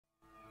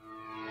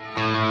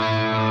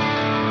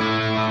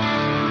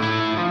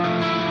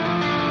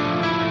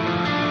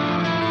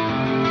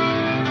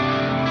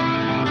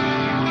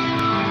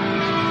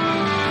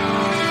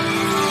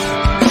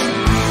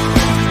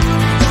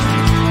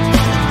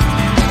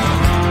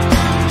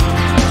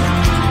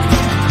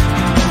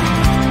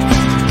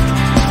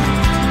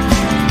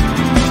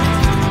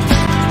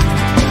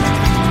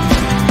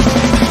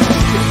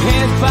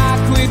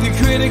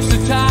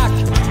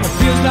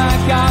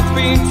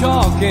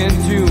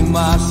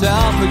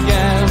myself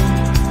again.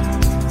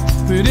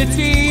 But it's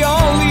the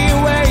only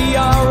way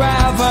you're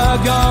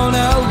ever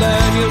gonna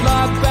learn. You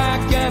look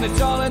back and it's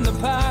all in the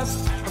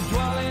past. I'm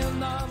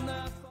dwelling on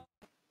that.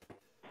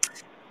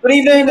 Good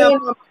evening,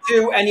 and welcome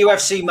to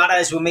NUFC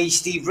Matters with me,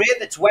 Steve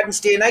Wraith. It's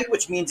Wednesday night,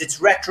 which means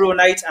it's retro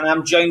night, and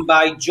I'm joined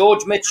by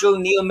George Mitchell,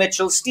 Neil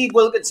Mitchell, Steve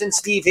Wilkinson,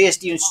 Steve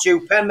Hasty and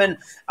Stu Penman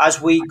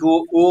as we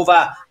go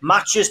over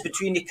matches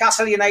between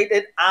Newcastle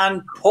United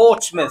and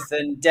Portsmouth.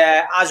 And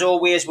as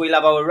always, we'll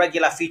have our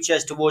regular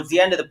features towards the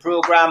end of the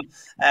programme.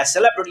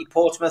 Celebrity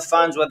Portsmouth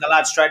fans, where the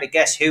lads try to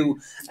guess who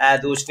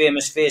those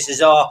famous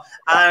faces are,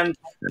 and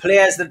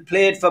players that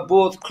played for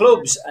both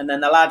clubs, and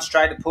then the lads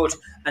try to put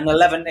an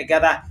 11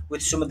 together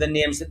with some of the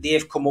names that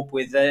they've come up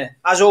with.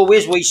 As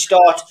always, we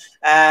start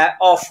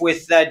off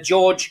with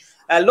George,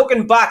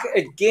 looking back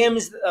at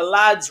games that the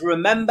lads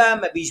remember,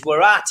 maybe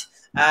were at,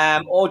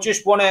 or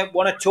just want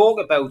to talk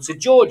about. So,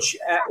 George,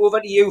 over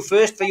to you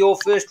first for your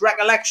first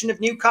recollection of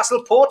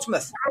Newcastle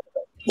Portsmouth.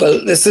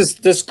 Well,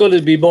 this going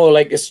to be more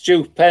like a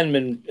Stu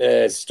Penman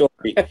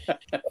story,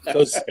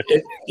 because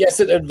yes,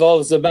 it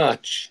involves a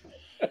match,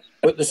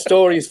 but the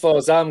story, as far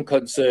as I'm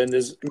concerned,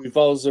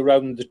 revolves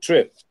around the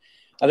trip.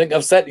 I think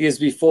I've said to you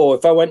before,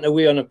 if I went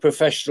away on a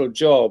professional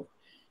job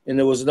and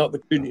there was an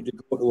opportunity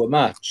to go to a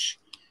match,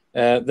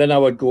 then I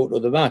would go to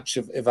the match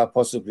if I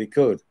possibly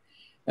could.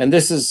 And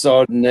this is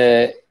on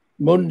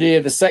Monday,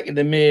 the 2nd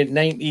of May,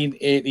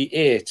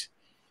 1988.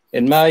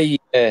 And my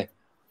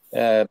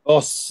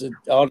boss,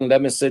 Arnold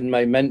Emerson,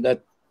 my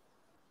mentor,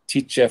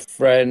 teacher,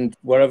 friend,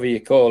 whatever you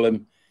call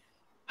him,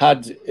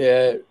 had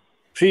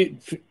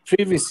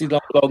previously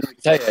not long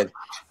retired.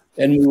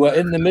 And we were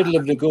in the middle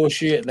of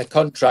negotiating a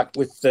contract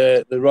with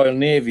the Royal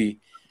Navy,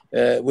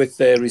 with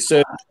their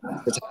research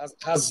at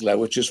Haslar,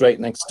 which is right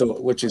next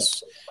door, which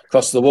is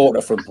across the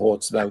water from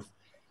Portsmouth.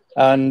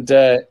 And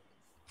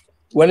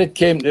when it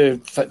came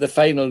to the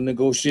final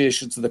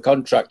negotiations of the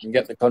contract and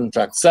get the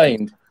contract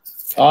signed,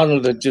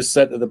 Arnold had just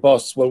said to the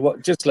boss, "Well,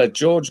 just let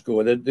George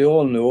go. They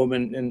all know him,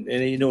 and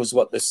he knows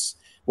what the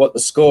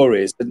score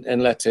is,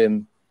 and let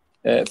him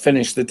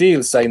finish the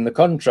deal, sign the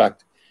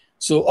contract."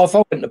 So off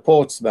I went to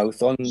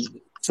Portsmouth on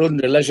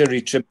Sunday,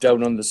 leisurely trip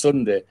down on the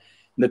Sunday.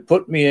 And they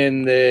put me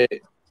in the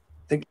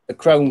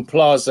Crown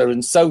Plaza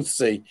in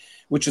Southsea,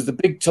 which is the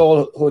big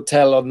tall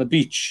hotel on the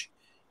beach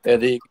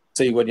that you can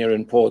see when you're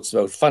in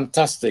Portsmouth.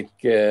 Fantastic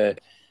view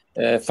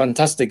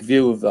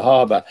of the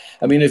harbour.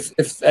 I mean,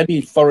 if any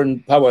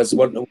foreign powers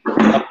want to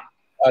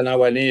on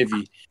our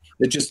Navy,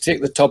 they just take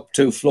the top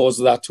 2 floors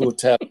of that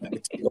hotel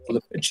and take all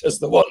the pictures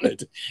they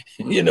wanted.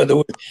 You know, they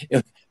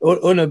were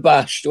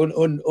unabashed,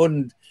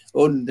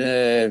 unrivaled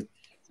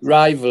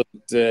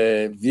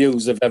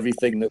views of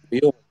everything that we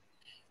own.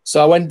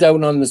 So I went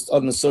down on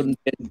the Sunday,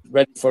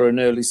 ready for an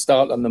early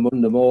start on the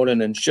Monday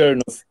morning, and sure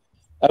enough,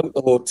 out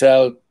the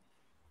hotel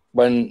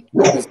when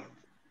this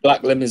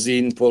black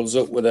limousine pulls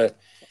up with a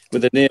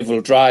naval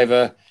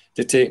driver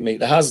to take me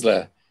to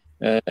Haslar,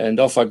 and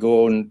off I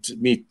go and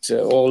meet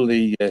all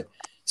the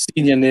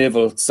senior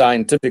naval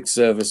scientific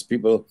service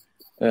people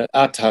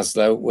at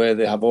Haslar, where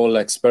they have all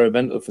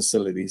experimental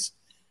facilities,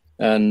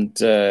 and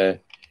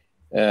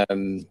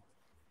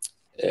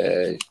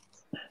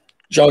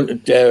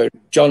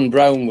John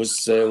Brown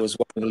was one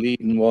of the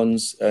leading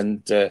ones,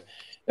 and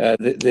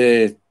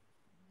they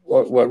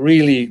were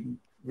really,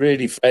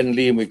 really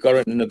friendly, and we got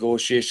into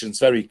negotiations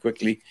very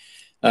quickly,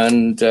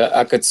 and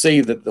I could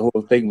see that the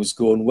whole thing was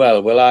going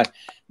well. Well,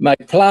 my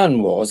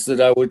plan was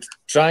that I would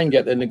try and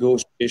get the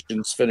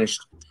negotiations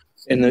finished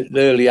in the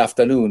early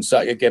afternoon, so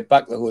I could get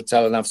back to the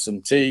hotel and have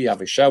some tea,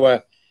 have a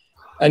shower,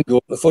 and go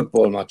to the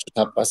football match at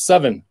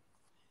 7:30.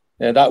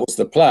 That was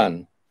the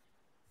plan.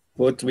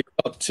 But we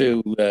got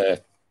to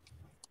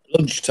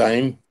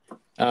lunchtime,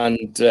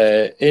 and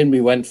in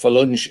we went for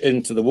lunch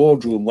into the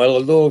wardroom. Well,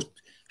 although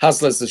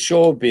Haslar's a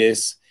shore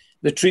base,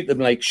 they treat them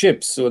like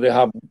ships. So they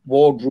have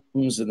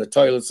wardrooms, and the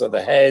toilets are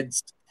the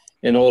heads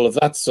and all of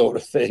that sort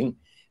of thing,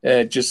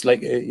 just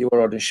like you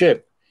were on a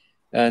ship.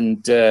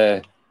 And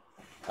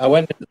I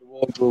went into the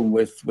wardroom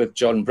with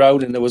John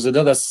Brown, and there was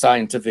another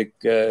scientific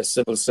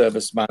civil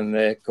service man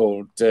there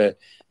called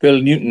Bill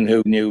Newton,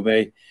 who knew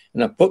me.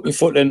 And I put my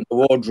foot in the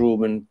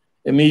wardroom, and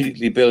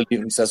immediately Bill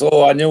Newton says,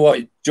 "Oh, I know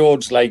what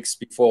George likes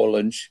before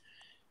lunch."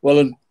 Well,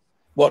 and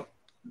what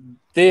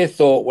they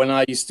thought when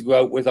I used to go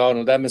out with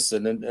Arnold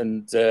Emerson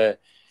and the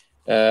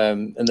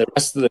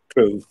rest of the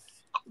crew,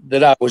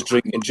 that I was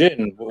drinking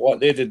gin. But what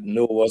they didn't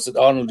know was that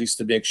Arnold used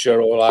to make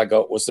sure all I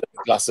got was a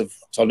glass of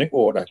tonic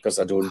water, because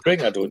I don't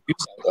drink, I don't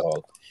use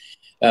alcohol.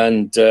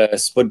 And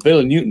but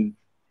Bill Newton,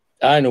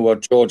 I know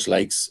what George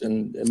likes,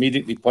 and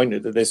immediately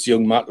pointed to this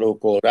young matlock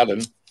called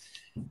Alan,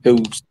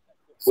 who's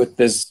with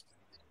this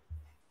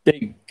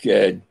big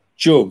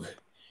jug,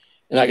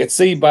 and I could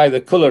see by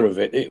the colour of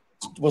it, it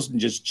wasn't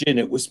just gin;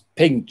 it was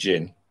pink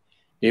gin.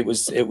 It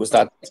was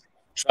that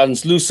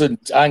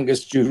translucent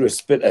Angus Duras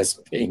bitters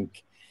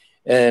pink.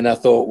 And I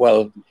thought,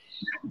 well,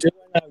 do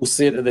I now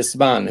say to this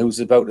man who's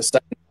about to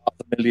sign a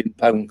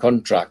 £500,000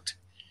 contract,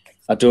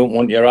 "I don't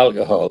want your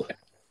alcohol"?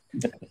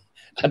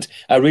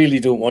 I really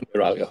don't want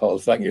your alcohol.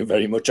 Thank you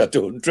very much. I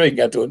don't drink.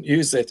 I don't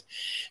use it.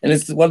 And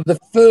it's one of the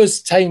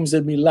first times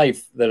in my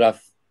life that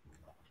I've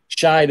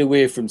shied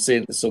away from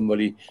saying to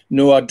somebody,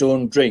 no, I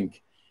don't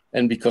drink.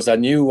 And because I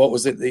knew what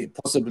was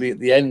possibly at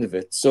the end of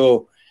it.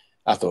 So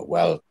I thought,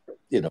 well,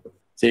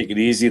 take it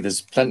easy.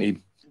 There's plenty of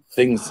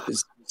things,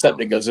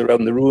 receptacles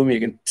around the room. You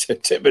can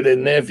tip it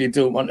in there if you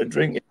don't want to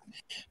drink it.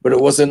 But it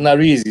wasn't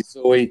that easy.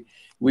 So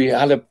we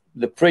had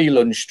the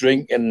pre-lunch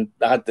drink, and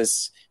I had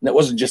this, and it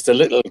wasn't just a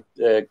little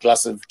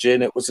glass of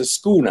gin, it was a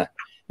schooner.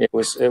 It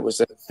was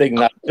a thing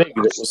that big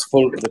that was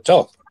full to the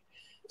top.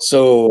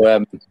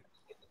 So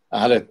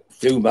I had a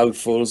few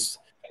mouthfuls,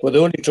 but the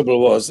only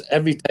trouble was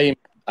every time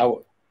I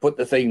put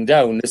the thing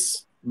down,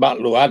 this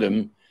Matlow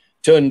Adam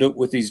turned up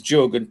with his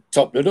jug and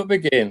topped it up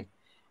again.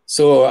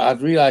 So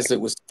I'd realised it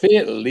was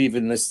fatal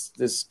leaving this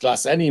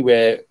glass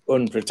anywhere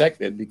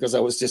unprotected, because I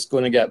was just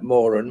going to get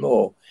more and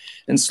more.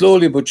 And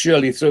slowly but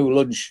surely through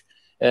lunch,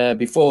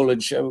 before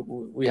lunch,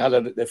 we had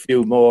a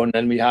few more, and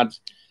then we had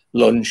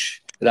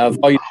lunch. And I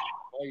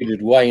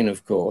avoided wine,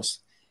 of course.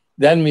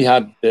 Then we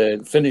had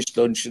finished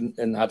lunch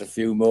and had a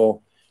few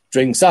more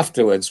drinks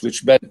afterwards,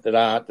 which meant that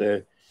I had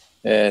to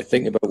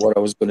think about what I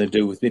was going to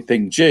do with my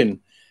pink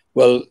gin.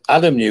 Well,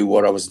 Adam knew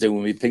what I was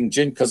doing with pink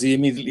gin, because he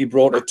immediately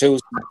brought it to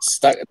us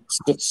and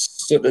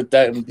stood it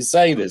down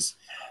beside us.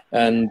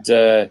 And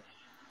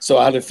so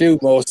I had a few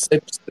more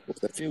sips,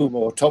 a few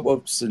more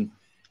top-ups, and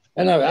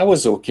I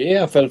was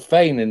okay. I felt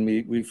fine, and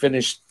we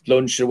finished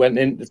lunch and went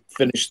in to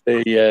finish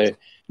the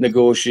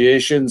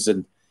negotiations,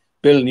 and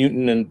Bill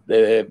Newton and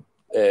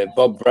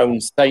Bob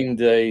Brown signed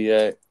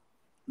the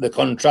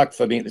contract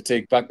for me to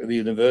take back to the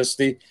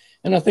university,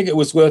 and I think it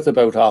was worth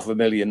about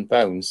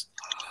 £500,000.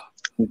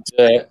 And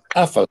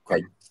I felt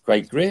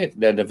quite great.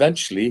 Then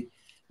eventually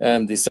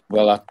they said,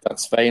 well,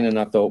 that's fine. And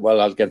I thought, well,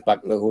 I'll get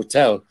back to the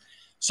hotel.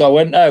 So I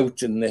went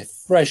out, and the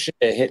fresh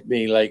air hit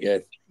me like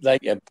a I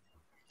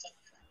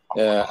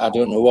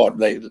don't know what,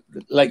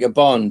 like a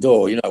barn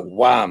door,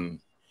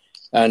 wham.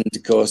 And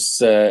of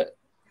course,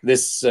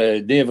 this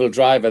naval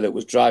driver that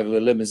was driving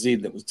the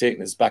limousine that was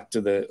taking us back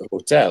to the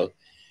hotel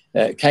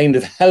kind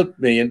of helped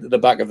me into the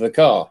back of the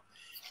car.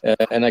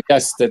 And I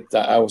guess that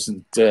I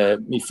wasn't,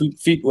 my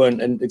feet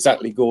weren't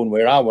exactly going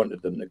where I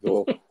wanted them to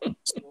go.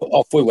 So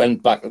off we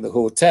went back to the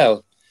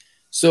hotel.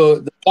 So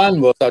the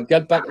plan was I'd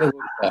get back to the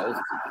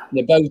hotel, and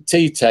about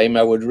tea time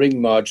I would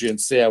ring Margie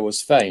and say I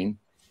was fine,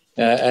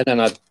 and then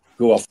I'd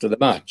go off to the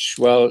match.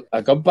 Well,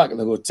 I got back to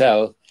the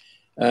hotel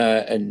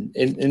and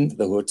into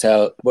the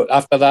hotel, but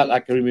after that I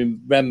can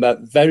remember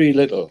very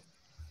little,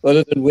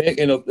 other than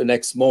waking up the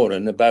next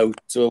morning about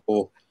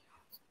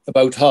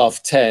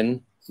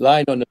 10:30,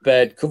 lying on the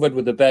bed, covered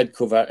with a bed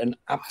cover, and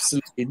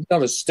absolutely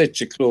not a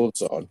stitch of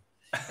clothes on,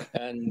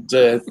 and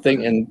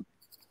thinking,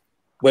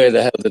 where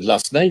the hell did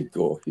last night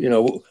go?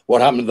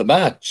 What happened to the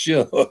match?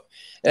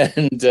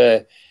 And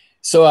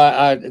so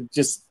I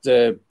just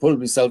pulled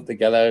myself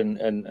together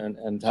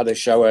and had a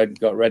shower and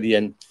got ready.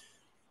 And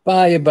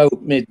by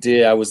about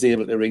midday, I was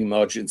able to ring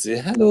Margie and say,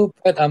 hello,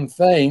 Pet, I'm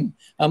fine.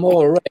 I'm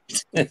all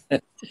right. And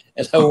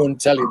I won't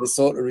tell you the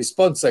sort of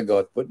response I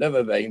got, but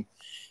never mind.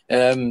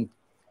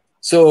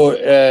 So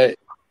the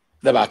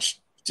match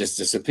just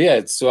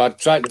disappeared. So I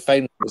tried to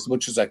find as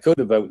much as I could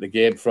about the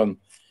game from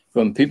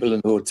people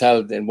in the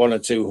hotel, and one or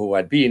two who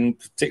had been,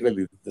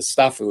 particularly the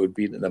staff who had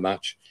been at the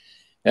match.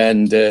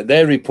 And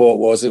their report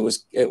was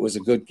it was a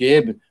good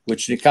game,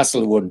 which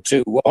Newcastle won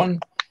 2-1.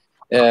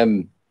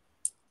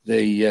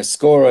 The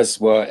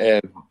scorers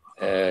were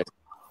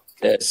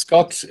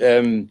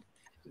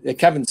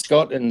Kevin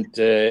Scott and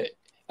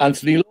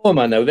Anthony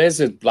Loma. Now there's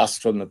a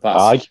blast from the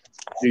past. Aye.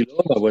 Anthony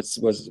Loma was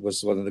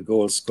one of the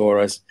goal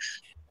scorers,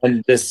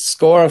 and the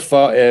scorer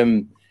for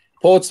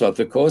Portsmouth,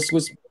 of course,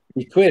 was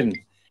Quinn.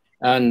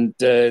 And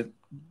all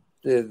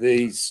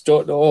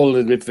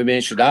the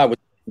information I was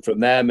from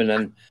them, and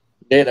then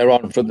later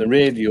on from the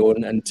radio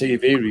and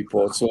TV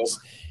reports, was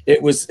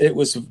it was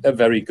a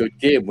very good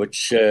game,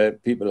 which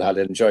people had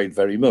enjoyed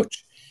very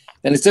much.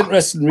 And it's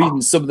interesting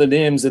reading some of the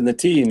names in the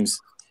teams,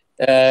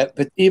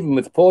 but even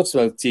with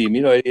Portsmouth team,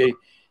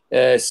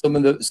 some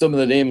of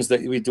the names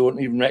that we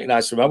don't even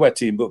recognise from our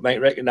team, but might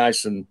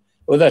recognise from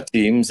other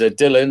teams,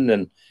 Dylan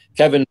and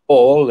Kevin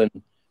Hall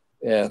and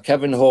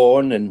Kevin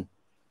Horn and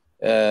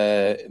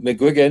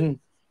McGuigan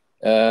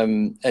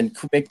and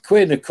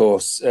McQuinn, of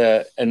course,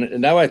 and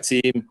in our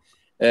team,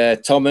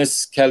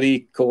 Thomas,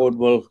 Kelly,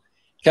 Cornwall,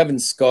 Kevin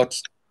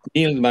Scott,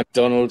 Neil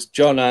MacDonald,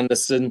 John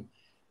Anderson,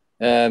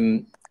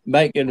 Michael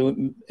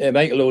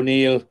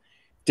O'Neill,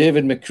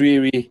 David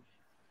McCreary,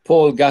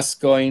 Paul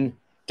Gascoigne,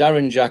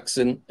 Darren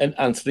Jackson, and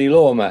Anthony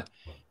Loma.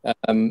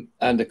 And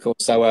of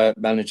course, our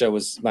manager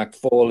was Mac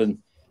Fall, and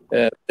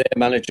their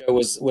manager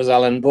was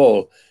Alan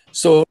Ball.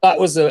 So that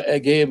was a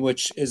game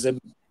which is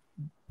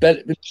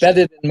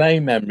bedded in my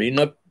memory,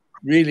 not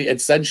really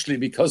essentially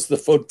because of the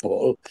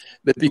football,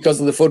 but because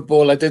of the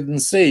football I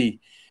didn't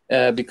see.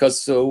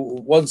 Because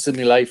once in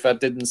my life I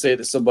didn't say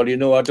to somebody,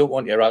 no, I don't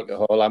want your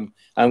alcohol,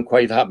 I'm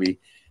quite happy.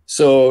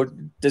 So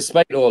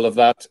despite all of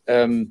that,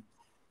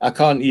 I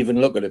can't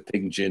even look at a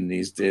pink gin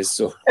these days.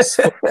 So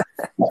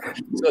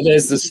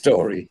there's the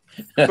story.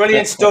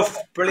 Brilliant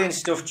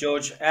stuff,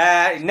 George.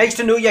 Nice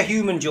to know you're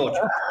human, George.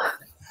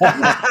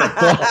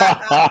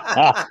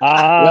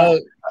 Well,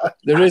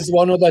 there is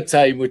one other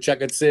time which I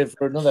could save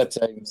for another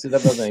time. So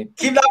never mind.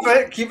 Keep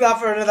that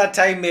for another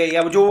time, mate.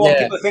 Yeah, we don't want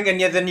people thinking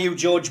you're the new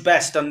George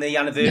Best on the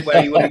anniversary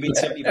where you would have been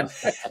 70.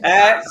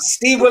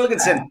 Steve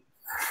Wilkinson.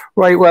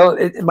 Right. Well,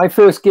 my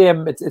first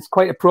game. It's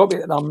quite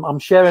appropriate. I'm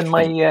sharing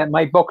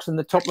my box in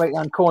the top right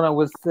hand corner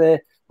with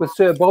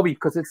Sir Bobby,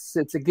 because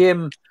it's a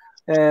game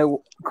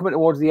coming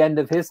towards the end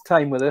of his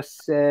time with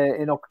us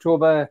in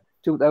October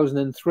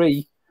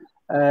 2003.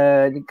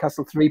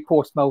 Newcastle 3,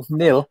 Portsmouth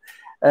 0.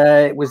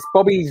 It was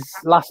Bobby's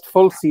last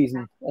full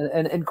season,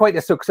 and quite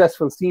a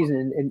successful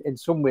season in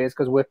some ways,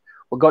 because we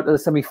got to the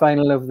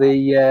semi-final of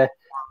the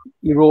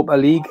Europa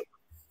League,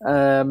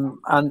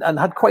 and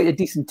had quite a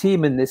decent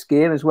team in this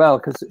game as well,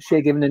 because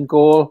Shay Given in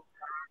goal,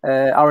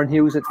 Aaron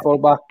Hughes at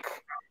fullback,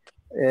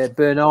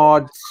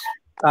 Bernard,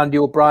 Andy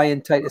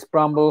O'Brien, Titus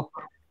Bramble,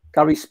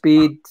 Gary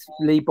Speed,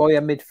 Lee Boyer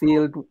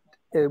midfield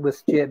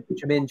with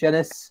Jermaine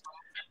Jenis.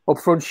 Up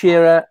front,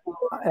 Shearer,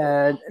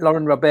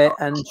 Lauren Robert,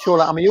 and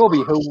Shola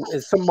Amiobi, who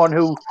is someone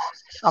who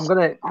I'm going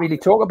to really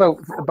talk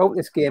about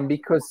this game,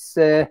 because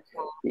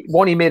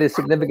one, he made a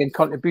significant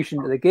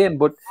contribution to the game,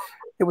 but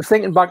it was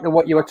thinking back to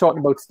what you were talking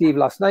about, Steve,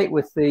 last night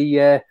with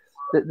the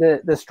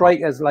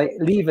strikers like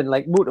leaving,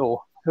 like Muto,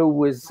 who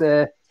was,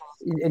 and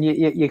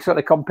you sort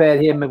of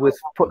compared him with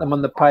putting them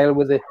on the pile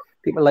with the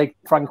people like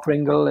Frank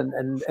Pringle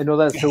and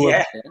others who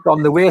were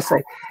on the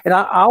wayside. And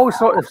I always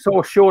sort of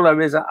saw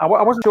Shola as I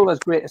wasn't Shola's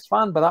greatest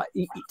fan, but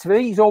to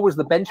me, he's always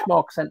the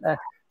benchmark centre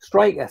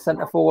striker,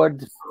 centre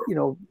forward. You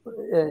know,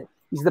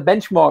 he's the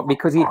benchmark,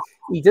 because he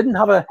didn't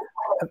have a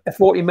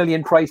 40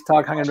 million price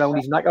tag hanging around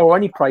his neck, or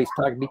any price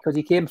tag, because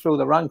he came through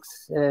the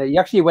ranks. He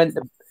actually went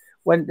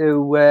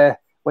to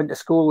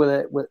school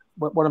with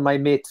one of my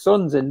mate's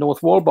sons in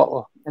North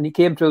Walbottle, and he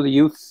came through the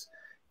youths,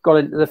 got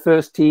into the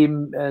first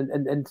team,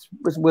 and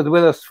was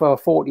with us for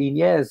 14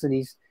 years, and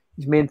his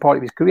main part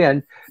of his career,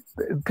 and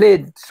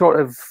played sort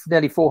of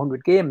nearly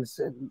 400 games,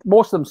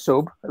 most of them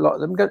sub, a lot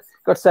of them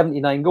got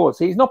 79 goals.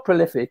 So he's not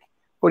prolific,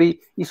 but he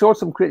scored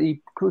some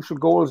pretty crucial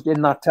goals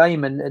in that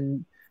time,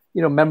 and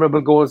you know,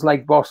 memorable goals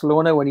like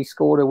Barcelona when he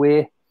scored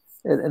away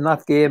in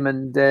that game,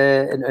 and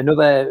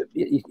another,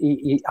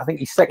 I think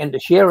he's second to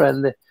Shearer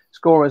in the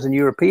scorers in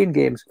European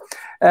games.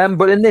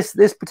 But in this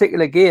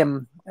particular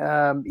game,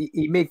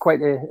 he made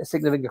quite a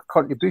significant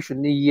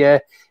contribution. He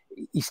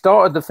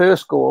started the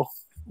first goal,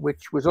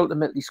 which was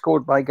ultimately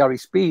scored by Gary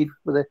Speed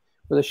with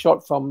a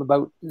shot from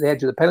about the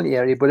edge of the penalty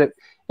area. But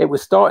it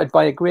was started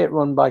by a great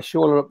run by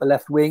Shola up the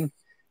left wing.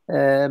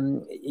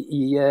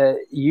 He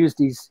used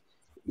his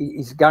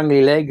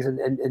gangly legs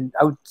and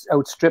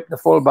outstripped the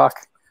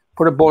fullback,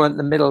 put a ball in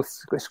the middle,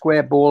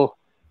 square ball,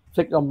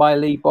 flicked on by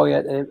Lee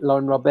Boyer to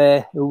Lauren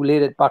Robert, who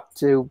laid it back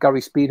to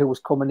Gary Speed, who was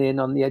coming in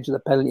on the edge of the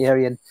penalty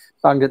area, and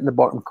banged it in the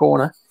bottom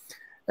corner.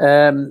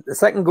 The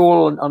second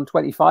goal on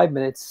 25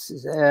 minutes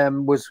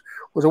was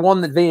a one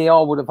that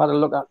VAR would have had a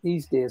look at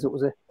these days. It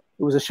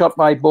was a shot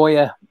by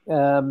Boyer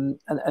and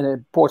a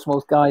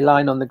Portsmouth guy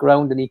lying on the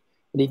ground, and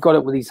he got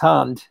it with his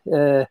hand.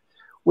 I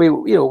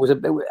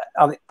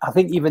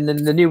think even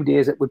in the new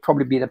days it would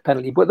probably be a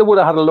penalty, but they would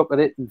have had a look at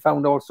it and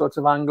found all sorts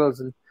of angles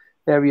and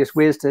various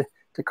ways to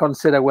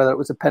consider whether it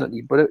was a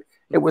penalty. But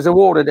it was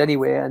awarded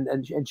anyway,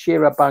 and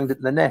Shearer banged it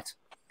in the net.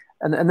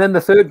 And then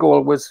the third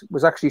goal was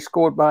actually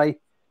scored by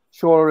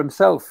Shola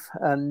himself,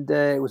 and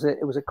it was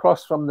a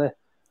cross from the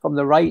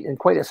right, and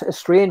quite a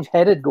strange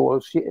headed goal.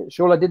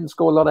 Shola didn't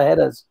score a lot of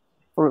headers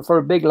for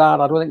a big lad.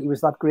 I don't think he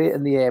was that great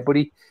in the air, but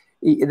he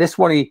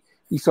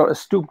sort of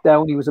stooped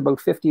down. He was about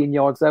 15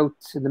 yards out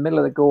in the middle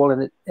of the goal,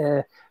 and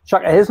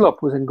Shaka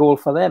Hislop was in goal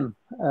for them.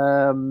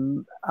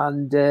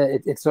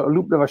 It sort of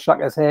looped over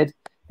Shaka's head,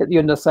 hit the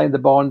underside of the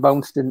bar, and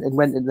bounced and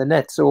went into the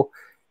net. So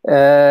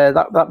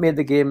that made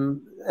the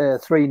game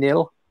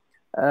 3-0.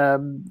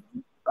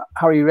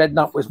 Harry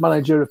Redknapp was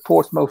manager of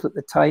Portsmouth at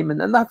the time,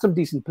 and they had some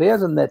decent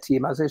players in their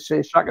team. As I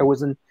say, Shaka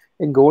was in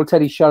goal.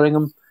 Teddy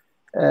Sheringham,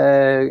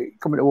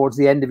 coming towards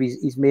the end of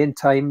his main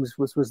times,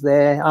 was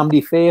there.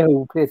 Andy Fair,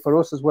 who played for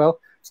us as well.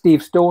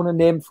 Steve Stone, a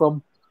name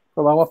from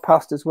our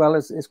past as well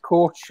as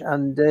coach,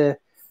 and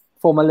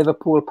former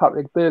Liverpool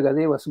Patrick Berger.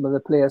 They were some of the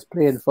players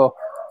playing for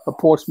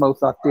Portsmouth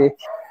that day.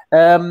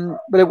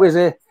 But it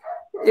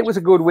was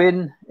a good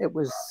win. It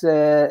was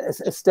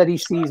a steady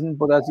season,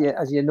 but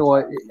as you know,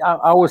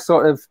 I was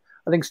sort of.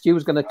 I think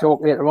Stu's going to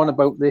talk later on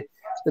about the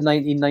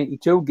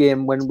 1992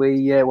 game when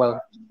we.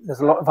 There's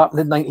a lot of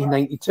happened in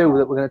 1992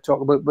 that we're going to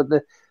talk about, but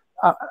the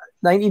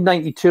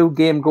 1992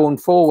 game going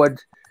forward,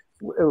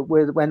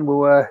 when we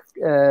were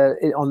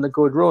on the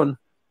good run,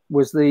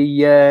 was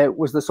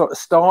the sort of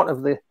start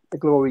of the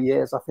glory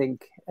years, I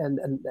think,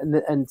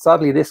 and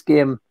sadly this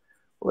game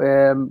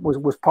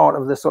was part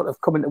of the sort of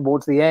coming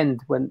towards the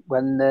end when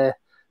the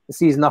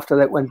season after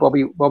that, when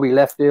Bobby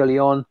left early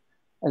on,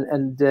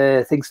 and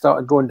things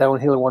started going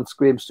downhill once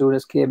Graham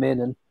Souness came in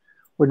and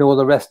we know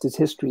the rest is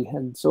history.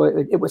 And so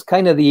it was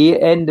kind of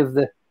the end of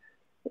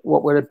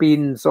what would have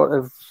been sort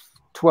of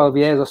 12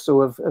 years or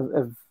so of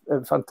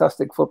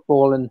fantastic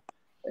football and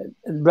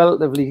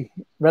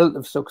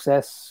relative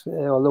success,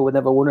 although we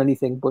never won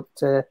anything. But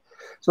so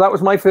that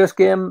was my first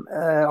game,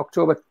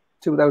 October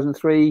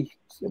 2003,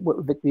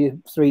 victory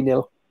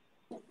 3-0.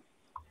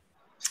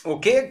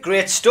 Okay,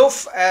 great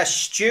stuff.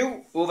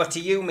 Stu, over to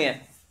you,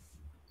 mate.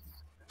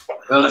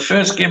 Well, the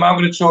first game I'm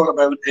going to talk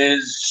about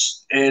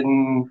is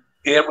in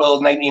April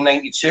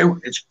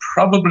 1992. It's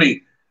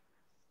probably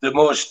the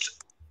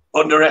most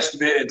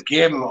underestimated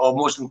game or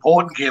most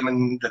important game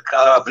in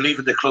I believe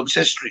in the club's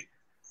history.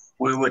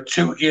 We were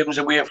 2 games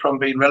away from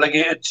being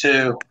relegated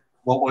to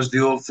what was the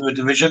old 3rd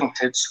division.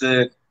 It's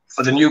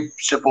for the new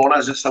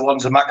supporters, it's the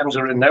ones the Mackhams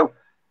are in now.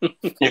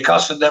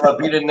 Newcastle had never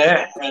been in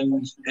there,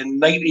 and in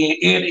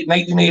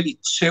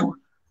 1982,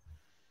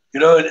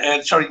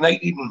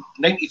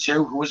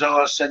 1992 was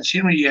our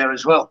centenary year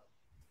as well.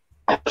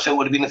 So it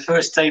would have been the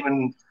first time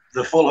in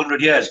the full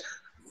 100 years.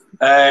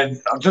 And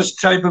I'll just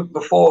tell you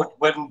before,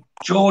 when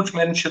George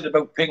mentioned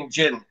about Pink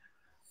Gin,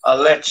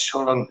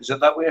 hold on, is it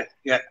that way?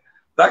 Yeah.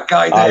 That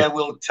guy there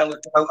will tell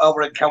us about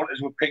our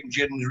encounters with Pink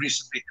Gin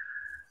recently.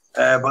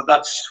 But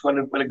that's when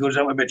it goes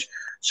out a bit.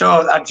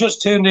 So I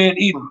just turned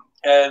 18,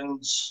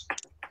 and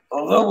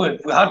although we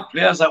had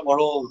players that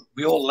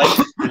we all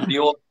liked in the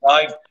old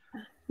side,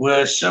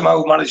 we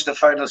somehow managed to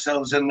find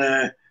ourselves in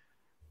the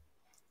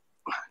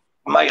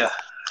mire.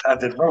 I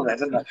did wrong there,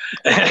 didn't I?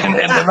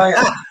 in the mire.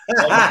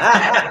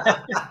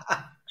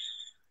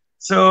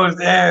 So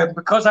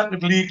because I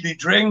could legally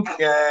drink,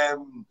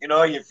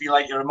 you feel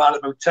like you're a man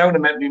about town. I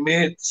met my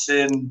mates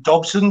in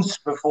Dobson's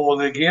before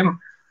the game.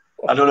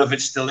 I don't know if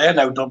it's still there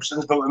now,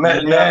 Dobson's, but we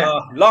met in there.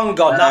 Long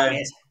gone, that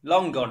is.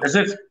 Long gone. Is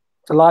it?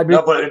 The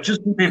library. No, but it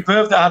just my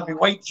birthday. I had my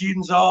white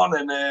jeans on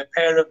and a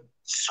pair of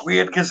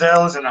suede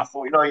gazelles, and I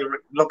thought,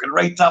 you're looking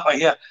right dapper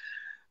here.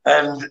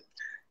 And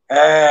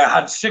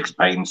had 6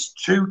 pints,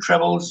 2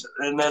 trebles,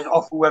 and then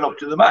off we went up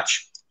to the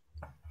match.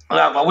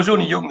 Now, I was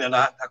only young then.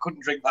 I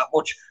couldn't drink that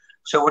much.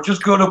 So we're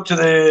just going up to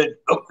the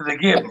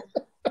game.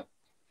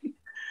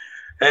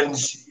 And,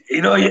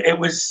 it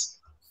was...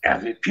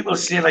 people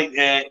say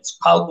it's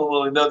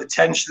palpable, the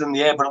tension in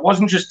the air, but it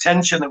wasn't just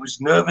tension, it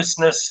was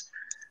nervousness,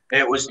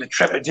 it was the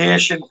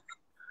trepidation.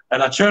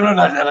 And I turned around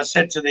and I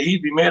said to the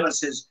Hebe mate, I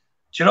says,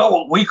 do you know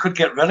what, we could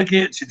get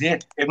relegated today.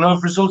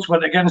 If results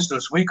went against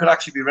us, we could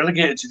actually be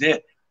relegated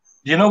today.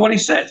 Do you know what he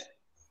said?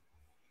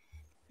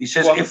 He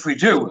says, well, if we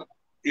do,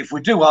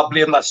 I'll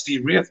blame that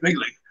Steve Wraith big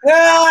league.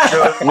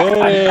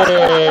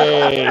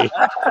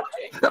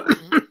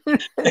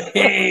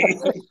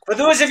 For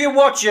those of you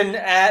watching,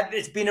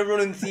 it's been a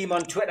running theme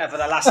on Twitter for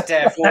the last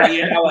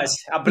 48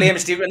 hours. I blame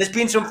Steve, and there's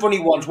been some funny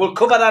ones. We'll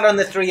cover that on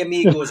the Three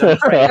Amigos on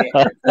Friday.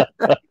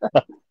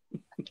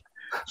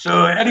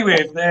 So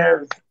anyway,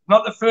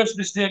 not the first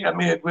mistake I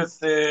made with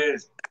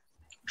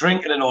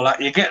drinking and all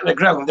that. You get to the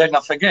ground, then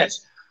I forget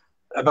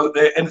about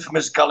the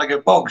infamous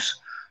Gallagher Bogs.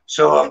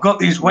 So I've got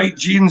these white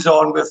jeans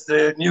on with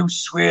the new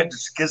suede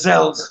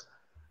gazelles,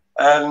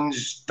 and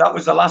that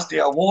was the last day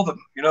I wore them.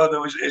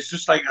 It's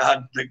just like I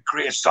had the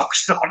grey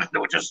socks on, and they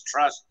were just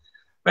trash.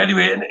 But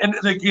anyway,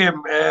 into the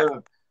game,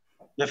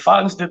 the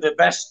fans did their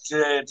best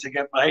to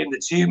get behind the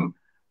team,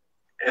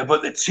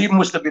 but the team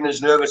must have been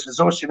as nervous as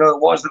us. It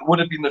would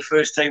have been the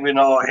first time in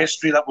our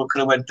history that we could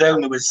have went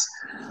down. There was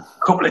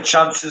a couple of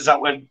chances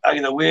that went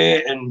either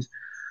way, and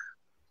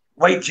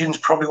white jeans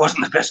probably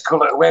wasn't the best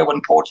colour to wear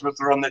when Portsmouth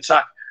were on the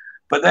attack.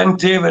 But then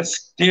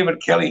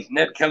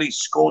Ned Kelly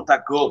scored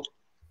that goal.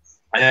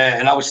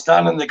 And I was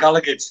standing in the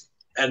Gallagher's,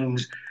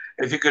 and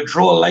if you could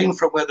draw a line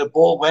from where the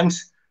ball went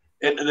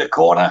into the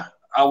corner,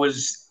 it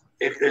was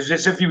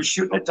as if he was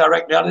shooting it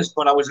directly at us,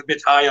 but I was a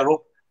bit higher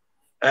up.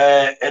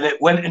 And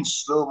it went in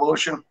slow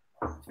motion.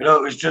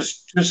 It was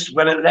just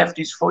when it left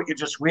his foot, you're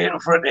just waiting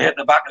for it to hit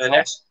the back of the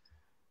net.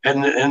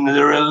 And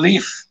the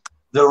relief,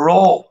 the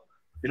raw,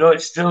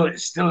 it still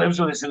lives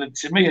with us. And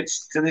to me,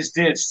 to this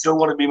day, it's still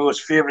one of my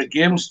most favourite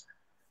games.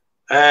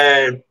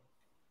 And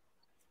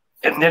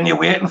then you're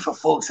waiting for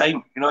full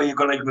time. You've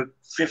got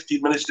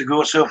 15 minutes to go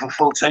or so for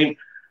full time,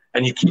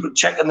 and you keep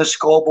checking the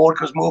scoreboard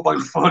because mobile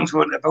phones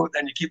weren't about.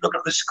 And you keep looking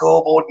at the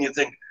scoreboard and you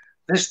think,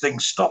 this thing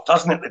stopped,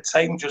 hasn't it? The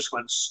time just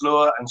went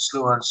slower and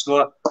slower and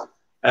slower.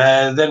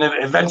 Then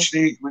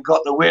eventually we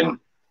got the win,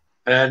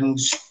 and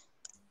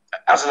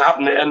as it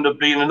happened, it ended up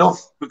being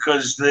enough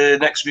because the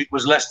next week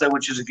was Leicester,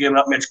 which is a game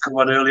that Mitch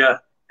covered earlier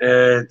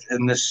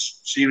in this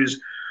series.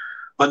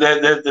 But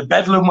the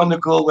bedlam when the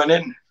goal went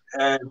in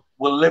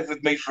will live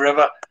with me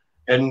forever.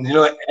 And,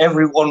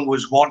 everyone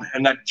was one,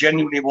 and that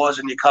genuinely was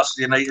in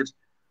Newcastle United.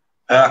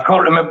 I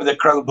can't remember the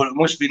crowd, but it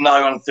must be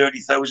now on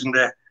 30,000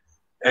 there.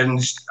 And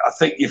I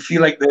think you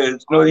feel like you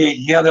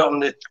hear that on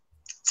the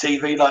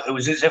TV, like it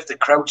was as if the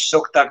crowd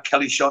sucked that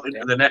Kelly shot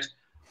into the net.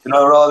 And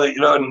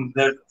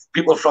the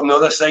people from the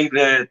other side,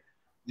 the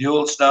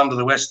old stand or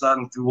the west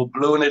stand, who were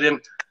blowing it in.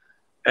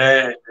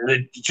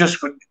 Just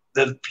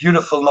the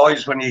beautiful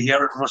noise when you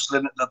hear it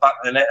rustling at the back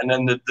of the net, and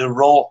then the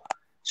raw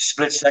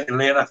split second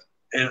later.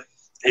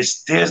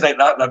 it's days like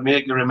that that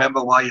make you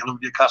remember why you love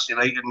Newcastle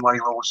United and why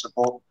you always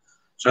support them.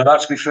 So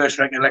that's my first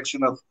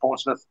recollection of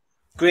Portsmouth.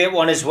 Great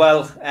one as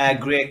well.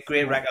 Great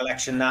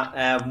recollection.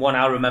 That one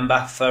I'll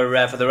remember for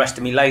the rest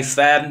of my life.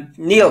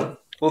 Neil,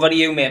 over to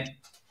you, mate.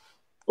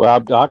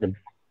 Well, I can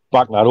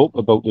back that up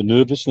about the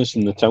nervousness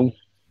in the town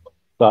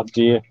that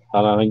day,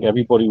 and I think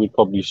everybody would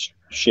probably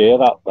share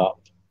that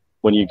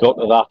when you got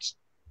to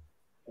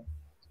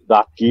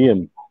that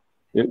game,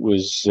 it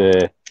was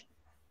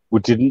we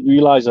didn't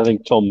realise. I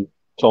think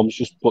Tom's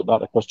just put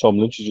that across. Tom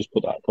Lynch has just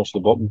put that across the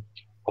bottom.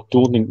 I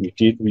don't think we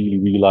did really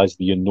realise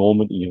the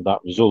enormity of that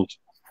result.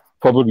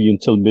 Probably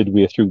until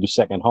midway through the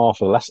second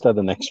half of Leicester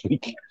the next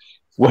week,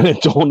 when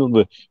it dawned on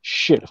the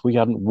shit. If we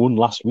hadn't won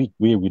last week,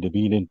 we would have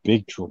been in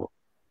big trouble.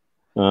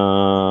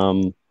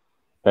 And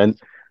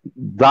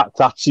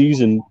that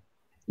season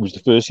was the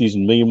first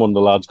season me and one of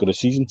the lads got a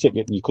season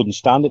ticket, and you couldn't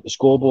stand at the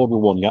scoreboard with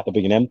one. You had to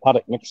be an M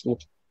paddock next to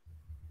it,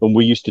 and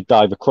we used to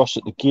dive across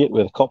at the gate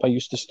where the copper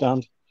used to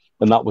stand,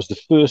 and that was the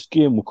first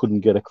game we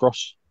couldn't get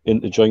across in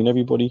to join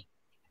everybody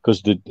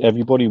because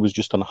everybody was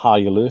just on high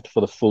alert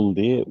for the full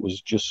day. It was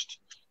just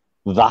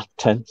that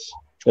tense,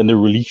 and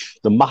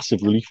the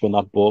massive relief when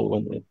that ball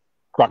went in,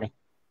 cracking,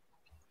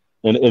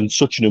 and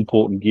such an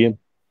important game.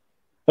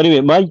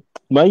 Anyway,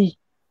 my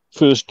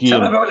first game.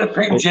 Tell about the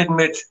pink gin,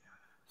 Mitch.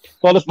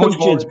 Well, the pink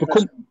gin's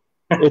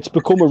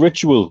become a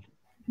ritual.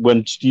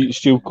 When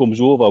Stu comes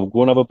over, we'll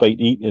go and have a bite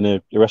to eat in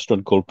a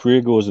restaurant called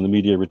Prego's in the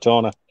Media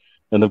Ritana,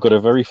 and they've got a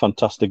very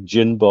fantastic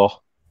gin bar,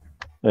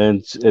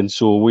 and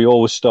so we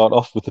always start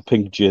off with the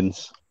pink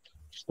gins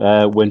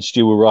when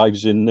Stu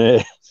arrives in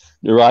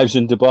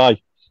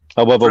Dubai.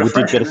 However, we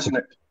did get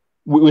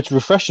it's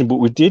refreshing, but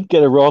we did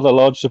get a rather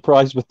large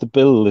surprise with the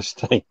bill this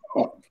time.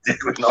 Oh, did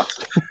we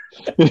not?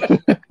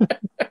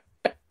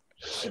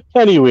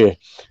 Anyway,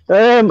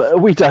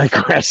 we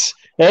digress.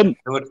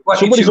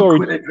 Somebody's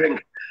already quid a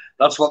drink.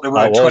 That's what they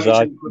were.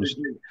 22 quid a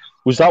drink.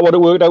 Was that what it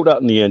worked out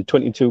at in the end?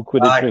 22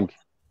 quid a drink.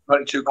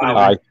 22 quid a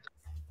drink.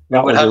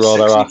 That was a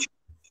rather.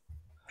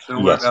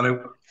 So work that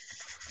out.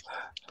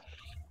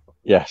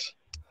 Yes.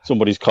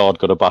 Somebody's card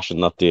got a bash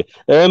in that day.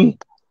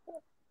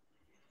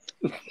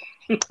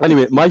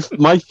 Anyway,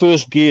 my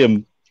first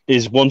game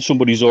is one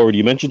somebody's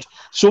already mentioned.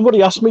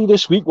 Somebody asked me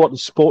this week what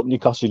supporting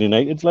Newcastle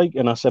United's like,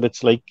 and I said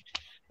it's like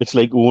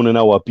owning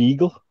our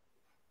beagle.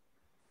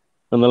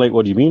 And they're like,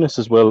 "What do you mean?" I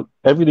says, "Well,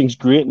 everything's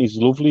great and he's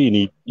lovely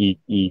and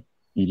he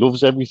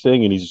loves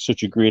everything and he's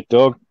such a great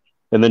dog.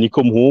 And then you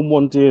come home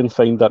one day and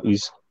find that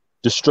he's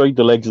destroyed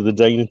the legs of the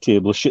dining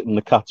table, shit in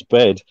the cat's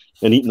bed,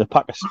 and eating a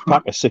pack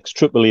of 6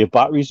 AAA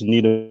batteries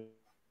and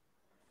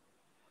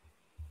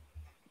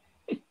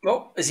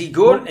Oh, is he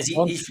gone?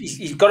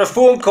 He's got a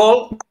phone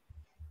call.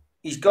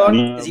 He's gone.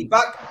 Is he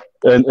back?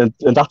 And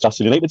that's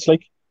United's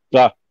like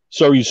that.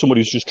 Sorry,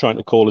 somebody was just trying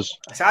to call us.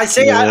 I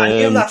see. I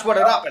knew that's what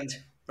had happened.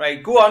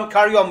 Right, go on,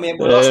 carry on, mate.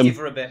 We lost you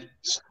for a bit.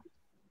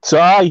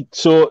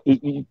 So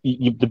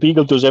the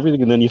beagle does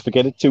everything, and then you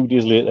forget it 2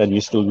 days later, and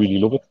you still really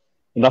love it,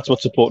 and that's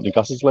what supporting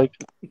Newcastle's like.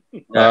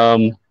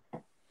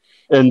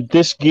 And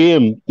this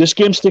game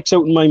sticks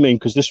out in my mind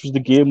because this was the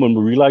game when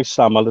we realised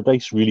Sam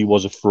Allardyce really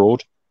was a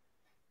fraud.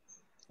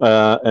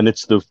 And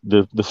it's the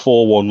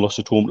 4-1 loss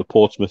at home to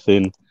Portsmouth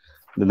in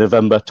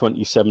November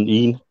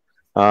 2017.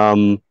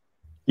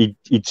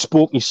 He'd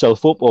spoke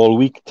himself up all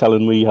week,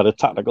 telling me he had a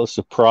tactical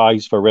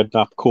surprise for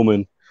Redknapp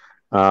coming.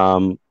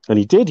 And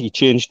he did. He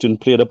changed and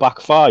played a back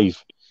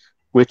 5,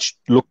 which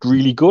looked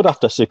really good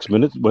after 6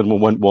 minutes when we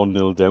went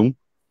 1-0 down.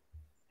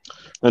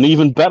 And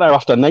even better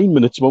after 9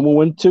 minutes when we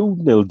went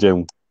 2-0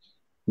 down.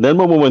 And then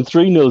when we went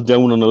 3-0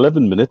 down on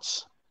 11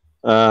 minutes,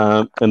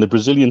 and the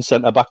Brazilian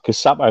centre-back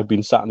Caçapa had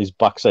been sat on his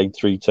backside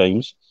 3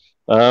 times,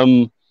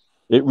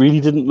 it really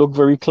didn't look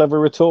very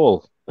clever at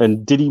all.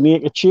 And did he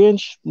make a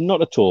change?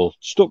 Not at all.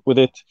 Stuck with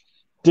it.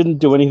 Didn't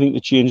do anything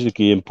to change the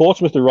game.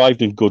 Portsmouth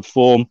arrived in good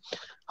form.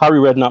 Harry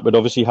Redknapp had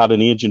obviously had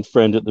an agent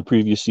friend at the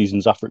previous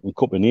season's African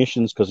Cup of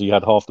Nations because he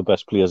had half the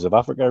best players of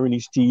Africa in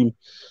his team.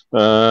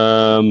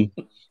 And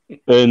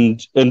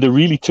they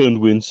really turned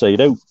we inside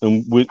out.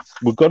 And we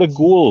got a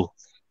goal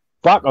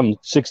back on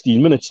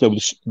 16 minutes. Now,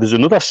 there's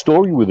another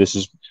story with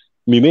this.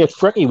 My mate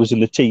Frecky was in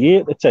the TA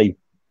at the time,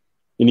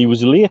 and he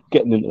was late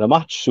getting into the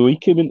match. So he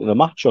came into the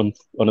match on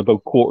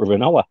about quarter of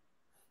an hour,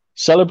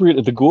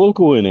 celebrated the goal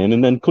going in,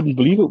 and then couldn't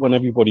believe it when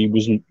everybody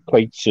wasn't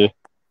quite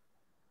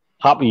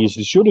happy as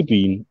they should have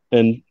been.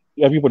 And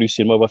everybody was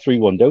saying, "Well, we're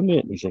 3-1 down,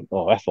 mate." And he's like,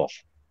 "Oh, F off."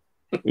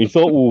 He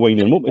thought we were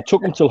winding them up. It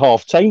took him till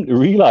half time to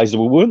realise that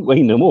we weren't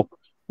winding them up.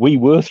 We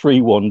were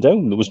 3-1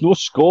 down. There was no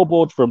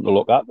scoreboard for him to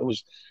look at. There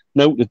was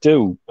no to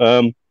do.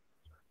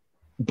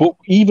 But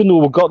even though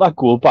we got that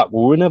goal back,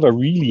 we were never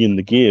really in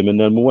the game. And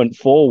then we went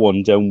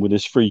 4-1 down with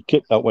this free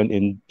kick that went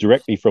in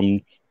directly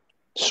from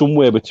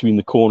somewhere between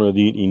the corner of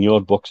the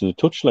 18-yard box and the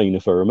touchline,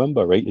 if I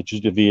remember right. It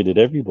just evaded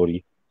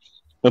everybody.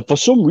 And for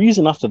some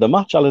reason, after the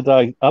match,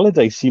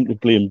 Allardyce seemed to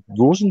blame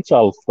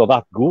Rosenthal for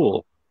that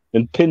goal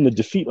and pin the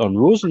defeat on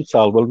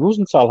Rosenthal. Well,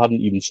 Rosenthal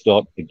hadn't even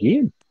started the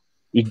game.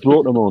 He'd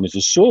brought him on as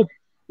a sub.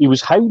 He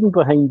was hiding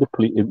behind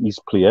his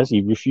players.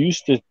 He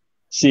refused to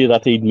say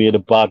that he'd made a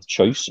bad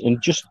choice, and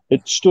just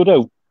it stood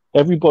out.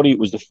 Everybody, it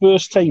was the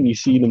first time you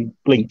seen him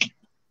blink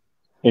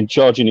in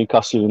charge of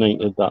Newcastle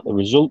United that the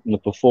result and the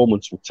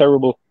performance were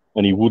terrible,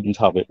 and he wouldn't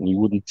have it, and he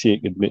wouldn't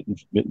take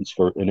admittance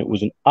for it, and it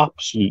was an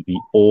absolutely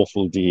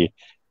awful day.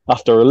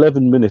 After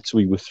 11 minutes,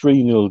 we were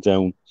 3-0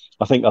 down.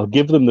 I think I'll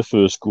give them the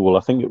first goal.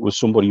 I think it was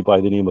somebody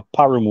by the name of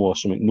Paramore or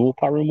something. No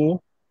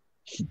Paramore?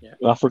 Yeah.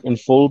 African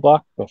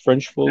fullback, or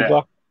French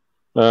fullback.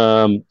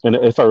 Yeah. And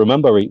if I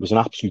remember right, it was an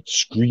absolute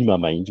screamer,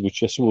 mind,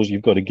 which I suppose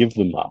you've got to give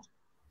them that.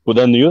 But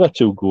then the other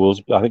two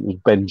goals, I think it was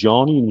Ben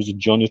Johnny and it was a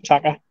Johnny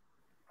Attacker,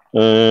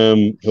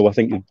 who I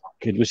think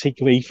it was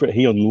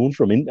he on loan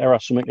from Inter or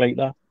something like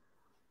that.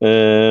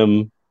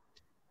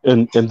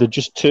 And they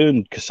just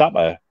turned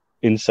Cassapa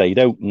inside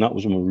out, and that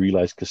was when we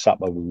realised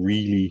Cassapa were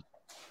really,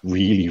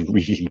 really,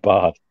 really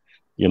bad,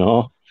 you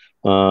know.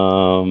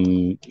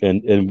 And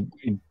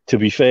to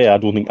be fair, I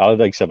don't think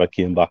Allardyce ever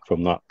came back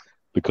from that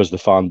because the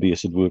fan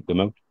base had worked them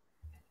out.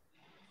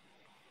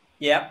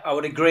 Yeah, I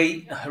would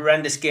agree. A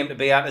horrendous game to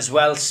be at as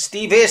well.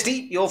 Steve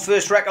Hasty, your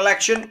first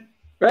recollection?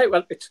 Right,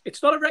 well,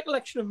 it's not a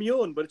recollection of my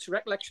own, but it's a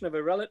recollection of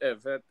a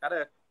relative. I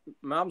had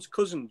my mum's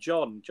cousin,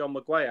 John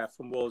Maguire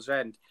from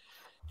Wallsend.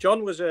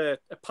 John was a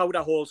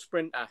powder hall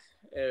sprinter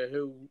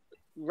who,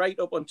 right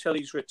up until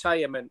his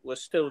retirement,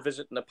 was still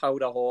visiting the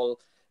powder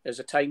hall as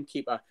a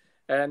timekeeper.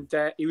 And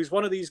he was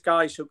one of these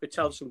guys who could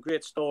tell some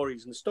great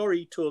stories. And the story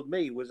he told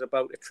me was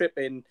about a trip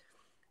in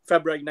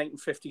February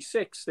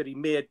 1956 that he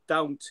made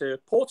down to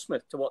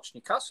Portsmouth to watch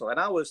Newcastle. And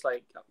I was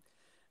like,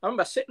 I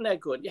remember sitting there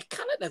going, "You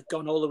cannot have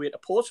gone all the way to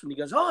Portsmouth." And he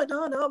goes, "Oh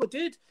no, we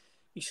did."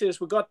 He says,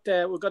 "We got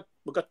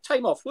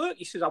time off work."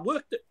 He says, "I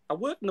worked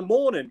in the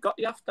morning, got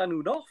the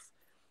afternoon off."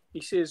 He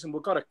says, "And we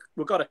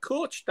got a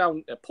coach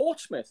down to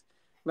Portsmouth."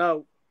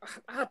 Now,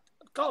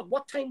 God,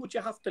 what time would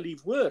you have to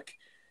leave work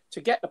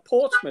to get to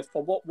Portsmouth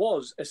for what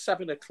was a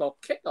 7:00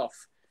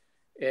 kickoff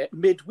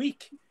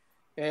midweek?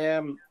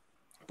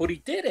 But he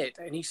did it,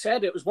 and he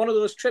said it was one of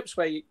those trips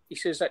where he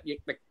says that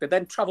they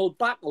then travelled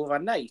back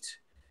overnight,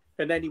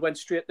 and then he went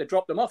straight. They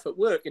dropped him off at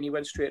work, and he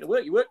went straight to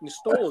work. He worked in the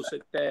stores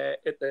at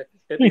the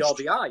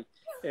RBI,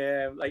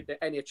 like the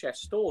NHS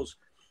stores.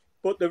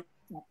 But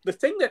the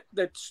thing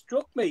that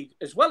struck me,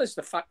 as well as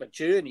the fact the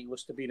journey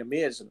was to be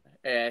amazing,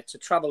 to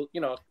travel, you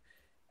know,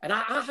 and I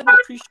hadn't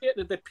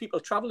appreciated that people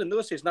travel in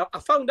those days. Now I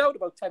found out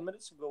about 10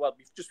 minutes ago, well,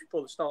 just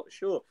before the start of the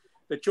show,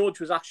 that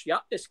George was actually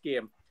at this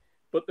game.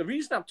 But the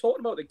reason I'm talking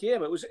about the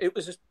game, it was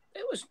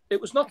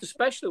not the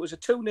special. It was a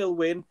 2-0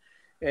 win.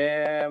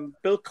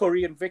 Bill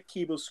Curry and Vic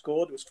Keeble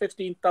scored. It was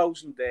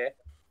 15,000 there.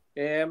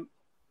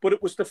 But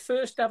it was the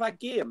first ever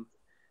game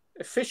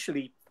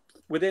officially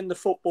within the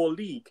Football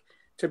League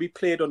to be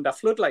played under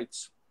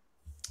floodlights.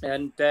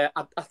 And I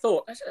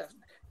thought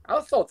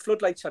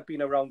floodlights had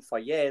been around for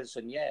years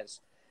and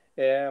years.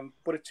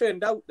 But it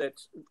turned out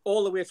that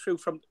all the way through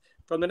from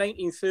the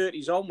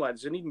 1930s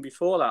onwards, and even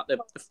before that, the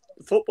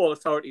football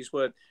authorities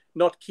were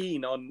not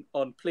keen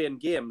on playing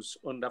games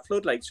under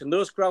floodlights. And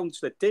those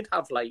grounds that did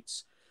have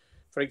lights,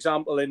 for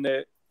example,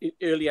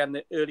 earlier in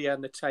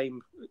the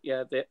time,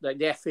 yeah,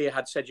 the FA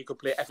had said you could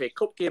play FA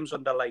Cup games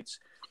under lights,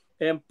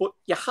 but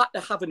you had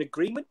to have an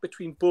agreement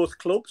between both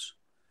clubs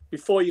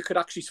before you could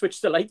actually switch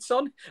the lights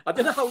on. I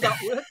don't know how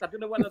that worked. I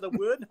don't know whether there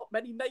were not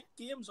many night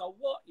games or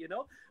what, you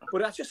know.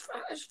 But I just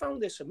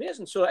found this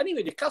amazing. So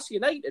anyway, Newcastle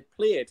United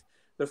played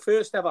the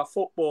first ever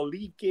Football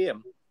League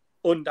game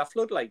under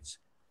floodlights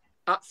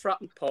at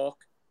Fratton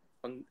Park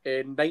in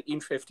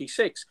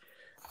 1956.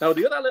 Now,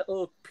 the other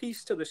little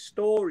piece to the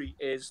story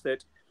is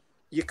that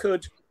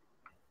the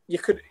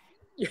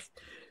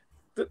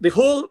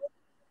whole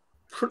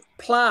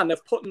plan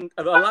of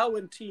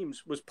allowing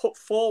teams was put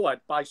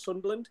forward by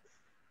Sunderland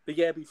the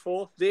year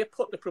before. They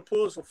put the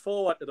proposal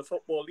forward to the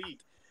Football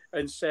League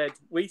and said,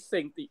 we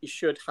think that you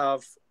should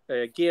have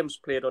games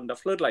played under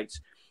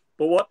floodlights.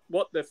 But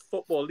what the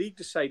Football League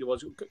decided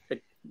was,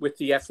 with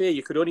the FA,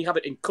 you could only have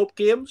it in cup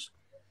games,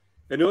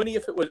 and only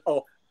if it was,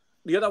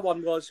 the other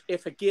one was,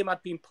 if a game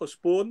had been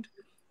postponed,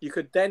 you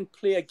could then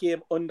play a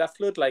game under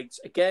floodlights,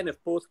 again,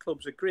 if both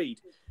clubs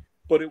agreed.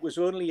 But it was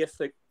only if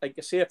the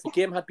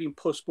game had been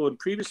postponed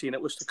previously and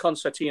it was to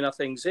concertina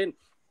things in.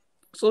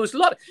 So there's a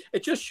lot.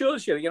 It just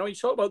shows you, you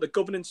talk about the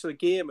governance of the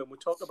game, and we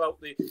talk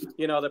about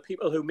the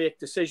people who make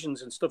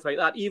decisions and stuff like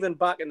that. Even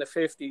back in the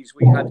 50s,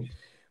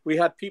 we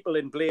had people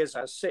in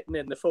blazers sitting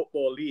in the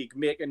Football League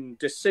making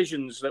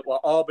decisions that were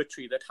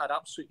arbitrary, that had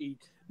absolutely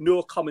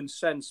no common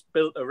sense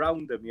built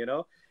around them,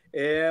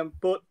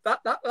 But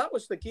that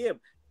was the game.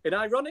 And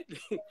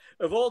ironically,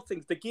 of all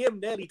things, the game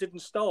nearly didn't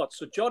start.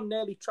 So John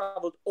nearly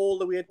travelled all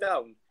the way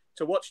down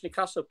to watch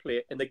Newcastle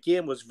play, and the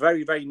game was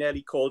very, very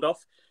nearly called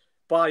off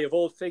by, of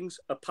all things,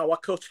 a power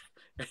cut.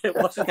 It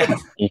wasn't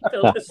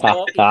until the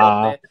start he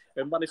got there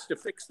and managed to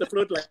fix the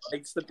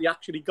floodlights that they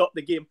actually got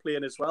the game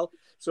playing as well.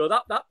 So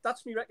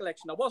that's my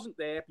recollection. I wasn't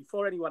there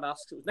before anyone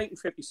asked. It was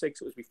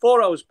 1956. It was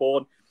before I was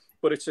born,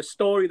 but it's a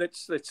story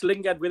that's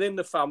lingered within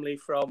the family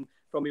from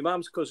my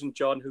mum's cousin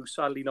John, who's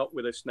sadly not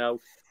with us now.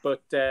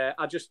 But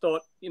I just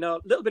thought, a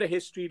little bit of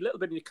history, a little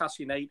bit of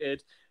Newcastle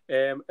United,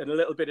 and a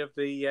little bit of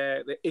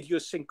the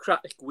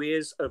idiosyncratic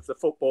ways of the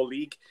Football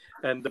League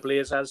and the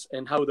Blazers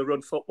and how they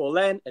run football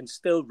then and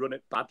still run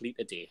it badly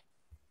today.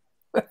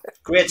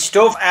 Great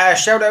stuff.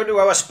 Shout out to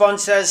our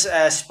sponsors,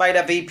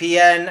 Spider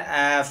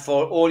VPN,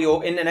 for all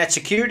your internet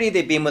security.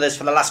 They've been with us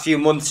for the last few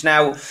months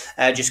now.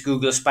 Just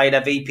Google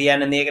Spider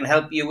VPN and they can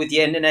help you with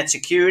your internet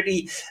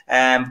security,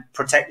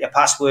 protect your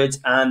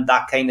passwords and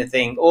that kind of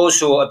thing.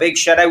 Also, a big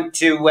shout out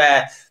to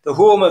the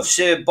home of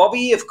Sir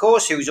Bobby, of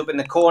course, who's up in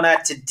the corner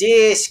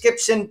today,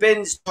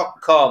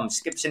 skipsandbins.com,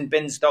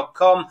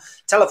 skipsandbins.com.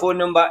 Telephone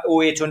number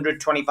 0800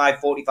 25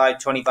 45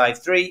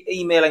 25 3.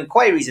 Email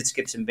inquiries at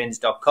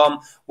skipsandbins.com.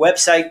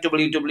 Website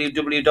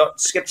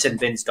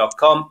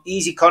www.skipsandbins.com.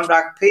 Easy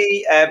contract,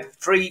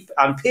 free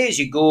and pay as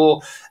you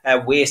go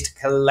waste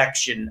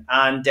collection.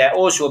 And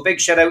also a big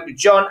shout out to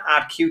John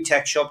at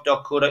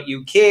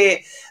qtechshop.co.uk,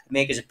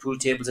 makers of pool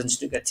tables and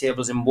snooker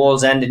tables in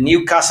Wallsend and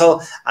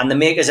Newcastle, and the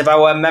makers of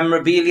our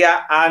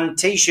memorabilia and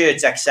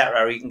t-shirts,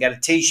 etc. You can get a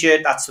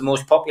t-shirt, that's the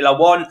most popular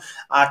one,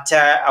 at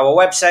our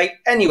website,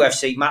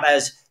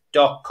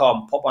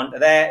 nufcmatters.com. Pop onto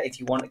there if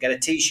you want to get a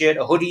t-shirt,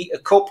 a hoodie, a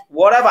cup,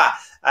 whatever.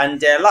 And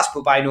last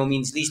but by no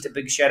means least, a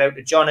big shout out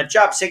to John at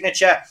Jab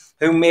Signature,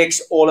 who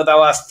makes all of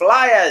our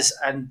flyers,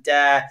 and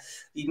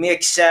he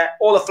makes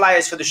all the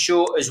flyers for the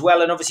show as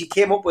well, and obviously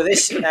came up with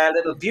this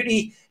little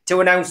beauty to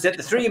announce that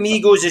the Three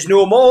Amigos is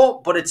no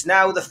more, but it's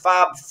now the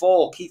Fab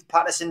Four. Keith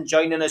Patterson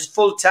joining us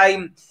full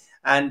time,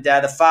 and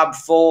the Fab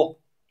Four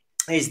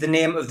is the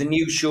name of the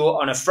new show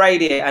on a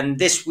Friday. And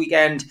this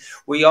weekend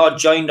we are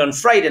joined on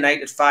Friday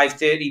night at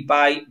 5:30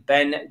 by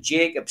Ben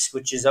Jacobs,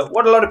 which is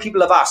what a lot of people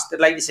have asked. They'd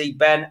like to see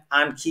Ben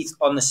and Keith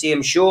on the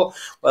same show.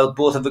 Well,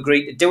 both have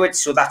agreed to do it,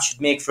 so that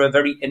should make for a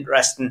very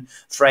interesting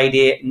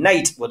Friday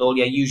night with all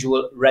your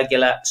usual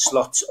regular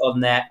slots on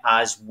there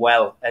as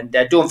well. And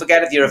don't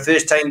forget, if you're a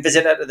first-time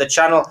visitor to the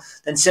channel,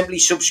 then simply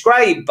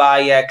subscribe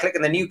by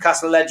clicking the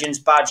Newcastle Legends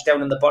badge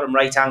down in the bottom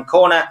right-hand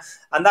corner.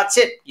 And that's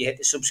it. You hit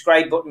the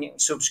subscribe button. You can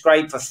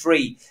subscribe for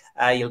free.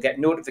 You'll get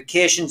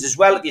notifications as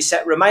well if you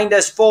set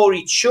reminders for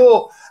each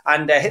show.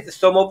 And hit the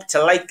thumb up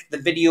to like the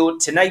video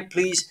tonight,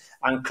 please.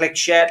 And click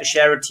share to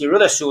share it to your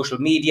other social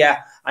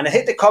media. And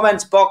hit the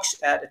comments box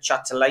to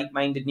chat to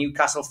like-minded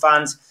Newcastle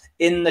fans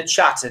in the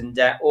chat. And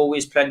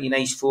always plenty of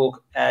nice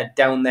folk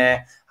down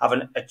there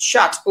having a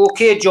chat.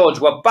 Okay, George,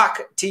 we're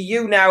back to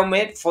you now,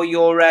 mate, for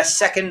your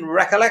second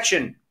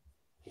recollection.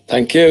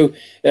 Thank you.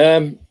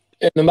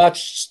 In the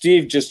match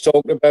Steve just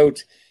talked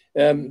about,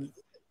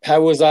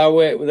 how was our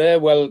way there?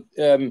 Well,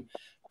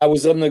 I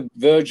was on the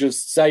verge of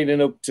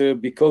signing up to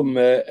become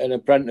an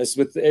apprentice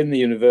within the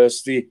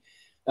university,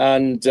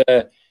 and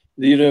the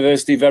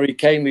university very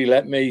kindly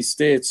let me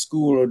stay at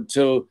school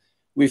until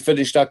we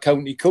finished our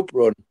county cup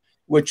run,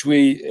 which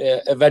we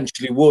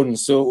eventually won.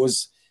 So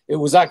it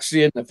was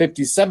actually in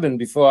 '57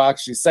 before I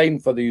actually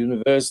signed for the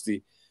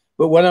university.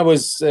 But when I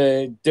was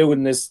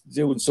doing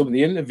some of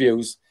the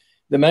interviews,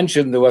 they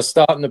mentioned they were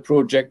starting a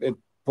project at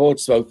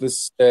Portsmouth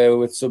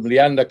with some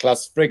Leander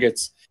class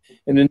frigates,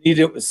 and they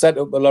needed to set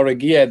up a lot of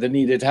gear. They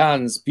needed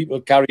hands,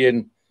 people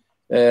carrying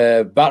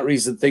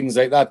batteries and things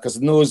like that, because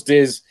in those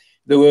days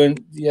they weren't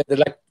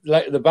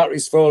the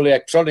batteries for all the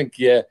electronic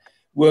gear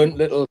weren't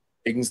little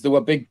things. They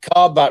were big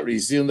car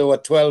batteries. They were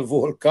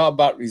 12-volt car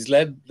batteries,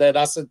 lead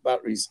acid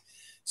batteries.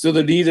 So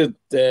they needed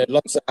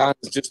lots of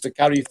hands just to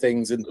carry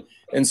things, and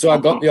so I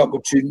got the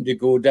opportunity to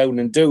go down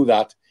and do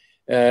that.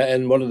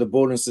 And one of the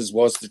bonuses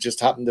was to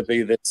just happen to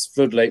be this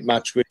floodlight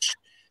match, which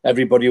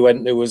everybody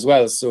went to as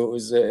well. So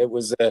it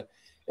was an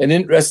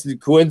interesting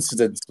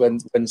coincidence when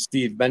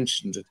Steve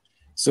mentioned it.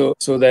 So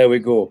there we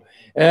go.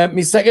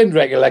 My second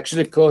recollection,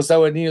 of course,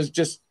 our Neil's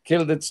just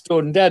killed it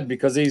stone dead,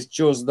 because he's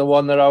chosen the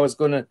one that I was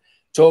going to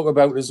talk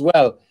about as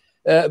well.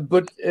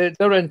 But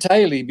not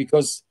entirely,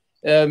 because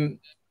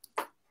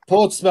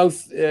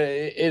Portsmouth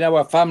in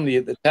our family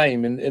at the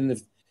time, in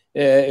the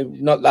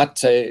not that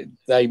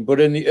time, but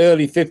in the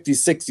early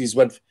 50s, 60s,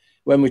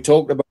 when we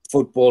talked about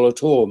football at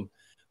home,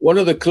 one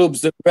of the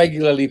clubs that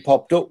regularly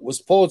popped up was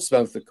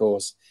Portsmouth, of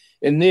course.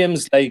 And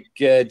names like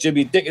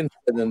Jimmy Dickinson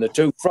and the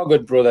two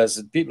Froggatt brothers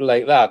and people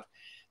like that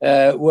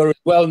were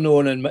well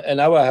known in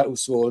our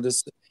household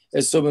as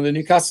some of the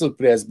Newcastle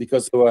players,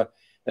 because they were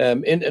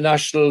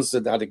internationals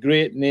that had a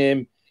great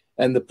name,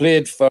 and they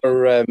played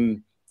for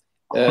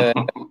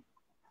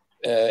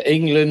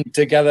England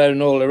together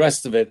and all the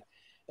rest of it.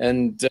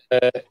 And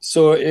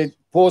so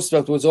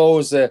Portsmouth was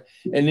always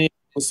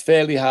was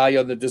fairly high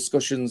on the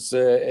discussions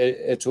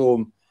at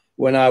home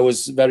when I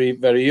was very,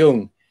 very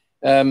young.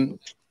 Now,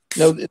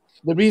 the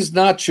reason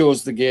I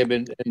chose the game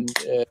in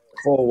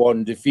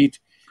 4-1 defeat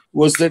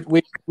was that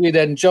we'd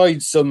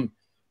enjoyed some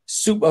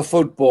super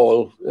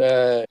football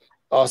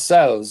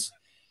ourselves,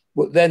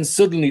 but then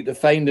suddenly to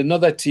find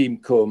another team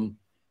come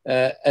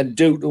and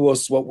do to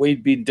us what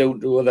we'd been doing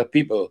to other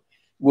people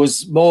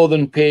was more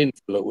than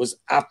painful. It was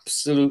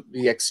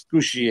absolutely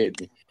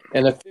excruciating.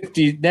 And a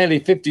nearly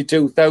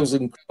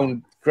 52,000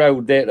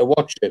 crowd there to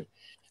watch it.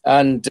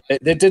 And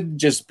they didn't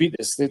just beat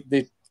us,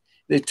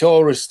 they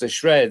tore us to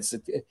shreds.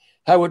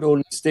 How it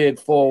only stayed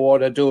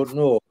 4-1, I don't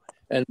know.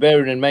 and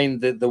bearing in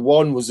mind that the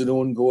one was an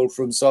own goal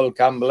from Sol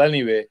Campbell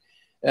anyway.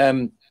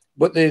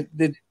 But they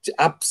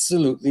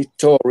absolutely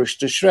tore us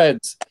to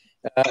shreds,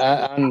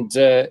 and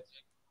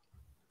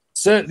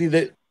certainly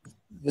the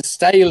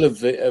style of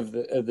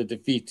the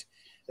defeat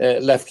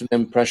left an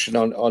impression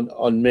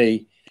on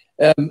me.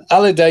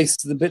 Allardyce,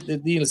 the bit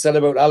that Neil said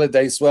about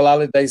Allardyce, well,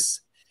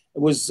 Allardyce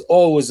was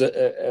always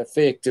a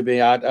fake to me.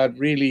 I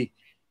really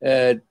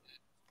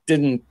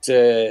didn't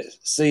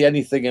see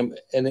anything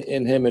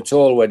in him at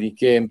all when he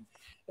came,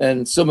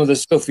 and some of the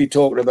stuff he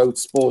talked about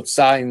sports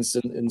science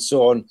and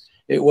so on.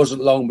 It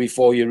wasn't long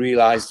before you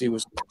realised he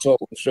was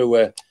talking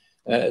through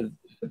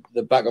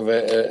the back of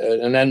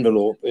an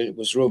envelope. It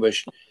was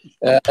rubbish.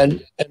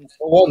 And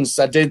for once,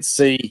 I did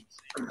see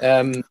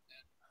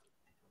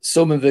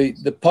some of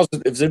the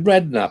positives in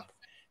Redknapp,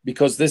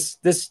 because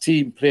this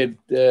team played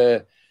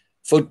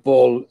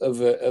football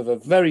of a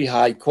very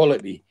high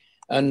quality.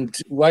 And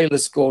while they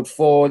scored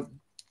 4,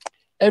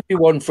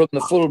 everyone from the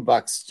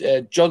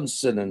fullbacks,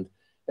 Johnson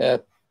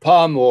and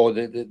Parmore,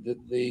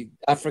 the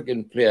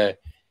African player,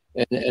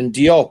 and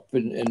Diop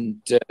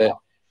and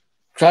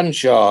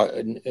Cranshaw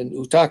and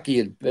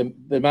Utaki and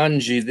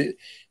Bimanji,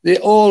 they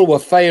all were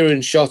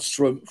firing shots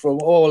from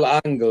all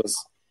angles.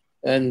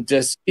 And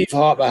Steve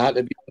Harper had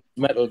to be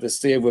metal to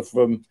stay with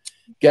from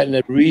getting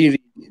a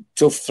really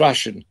tough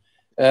thrashing,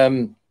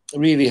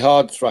 really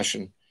hard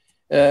thrashing.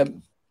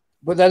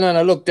 But then when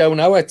I looked down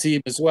our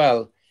team as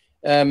well,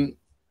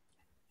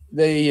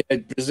 the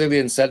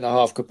Brazilian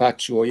centre-half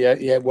Capacho,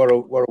 what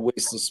a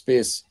waste of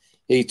space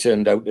he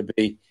turned out to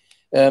be.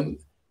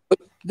 But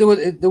there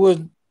were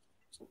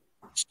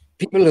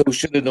people who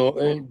should have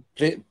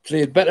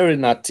played better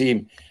in that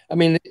team. I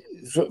mean,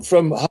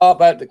 from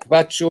Harper to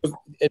Capacho,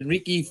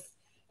 Enrique,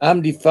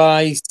 Amdi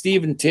Faye,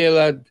 Stephen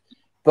Taylor,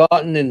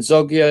 Barton, and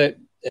Zogia,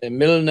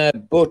 Milner,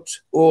 Butt,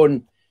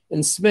 Owen,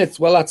 and Smith.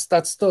 Well,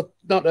 that's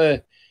not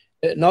an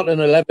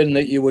 11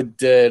 that you would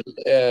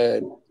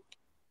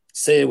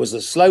say was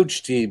a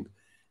slouch team,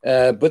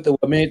 but they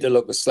were made to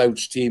look a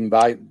slouch team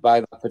by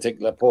that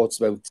particular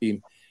Portsmouth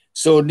team.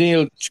 So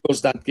Neil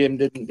chose that game,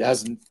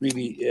 hasn't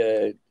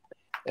really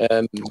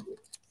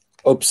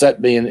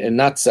upset me in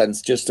that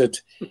sense. Just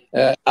that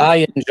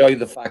I enjoy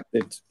the fact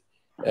that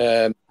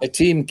a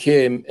team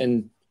came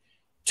and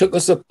took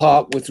us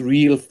apart with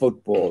real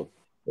football,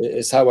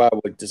 is how I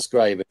would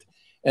describe it.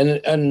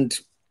 And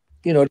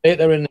you know,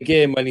 later in the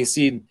game when you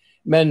seen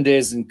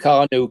Mendes and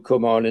Carnu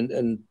come on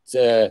and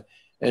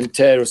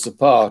tear us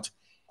apart,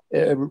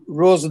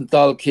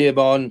 Rosenthal came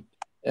on,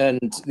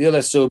 and the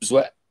other subs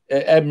were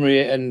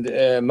Emery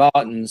and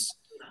Martins.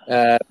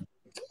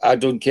 I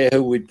don't care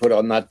who we'd put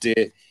on that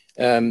day.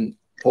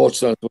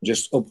 Portsmouth were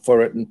just up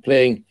for it and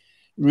playing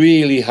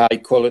really high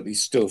quality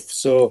stuff.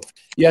 So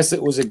yes,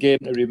 it was a game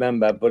to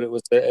remember, but it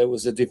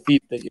was a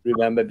defeat that you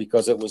remember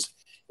because it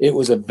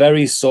was a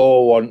very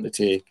sore one to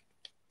take.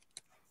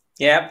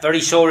 Yeah, very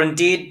sore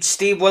indeed.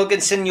 Steve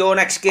Wilkinson, your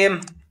next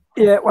game?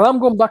 Yeah, well, I'm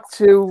going back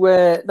to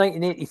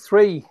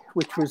 1983,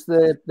 which was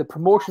the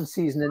promotion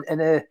season,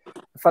 and a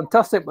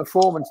fantastic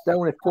performance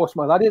down at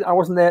Portsmouth. I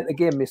wasn't there at the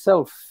game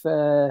myself,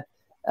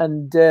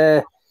 and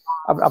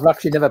I've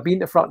actually never been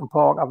to Fratton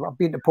Park. I've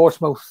been to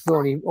Portsmouth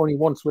only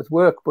once with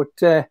work, but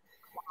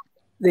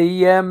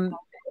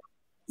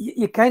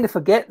you kind of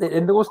forget that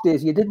in those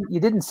days you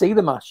didn't see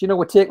the match. You know,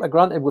 we take for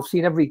granted we've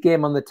seen every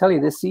game on the telly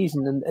this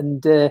season,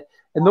 and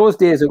in those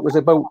days it was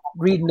about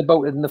reading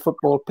about it in the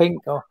Football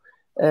Pink or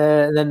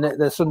and then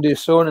the Sunday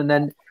Sun, and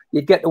then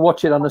you'd get to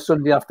watch it on a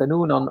Sunday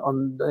afternoon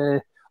on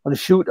a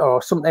shoot,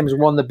 or sometimes we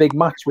won the big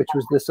match, which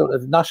was the sort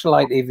of national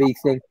ITV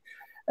thing.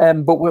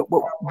 But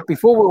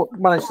before we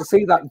managed to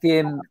see that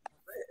game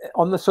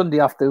on the Sunday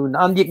afternoon,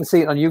 and you can see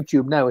it on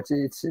YouTube now, it's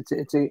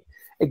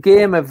a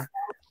game of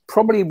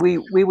probably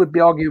we would be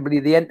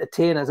arguably the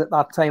entertainers at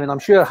that time, and I'm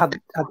sure had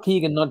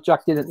Keegan not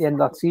jacked in at the end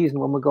of that season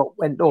when we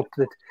went up,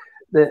 that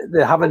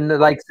the having the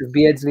likes of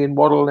Beardsley and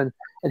Waddle and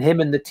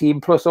him and the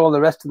team, plus all the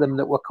rest of them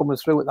that were coming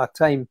through at that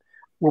time,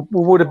 we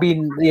would have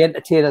been the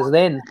entertainers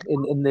then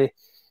in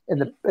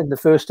the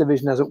first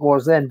division as it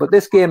was then. But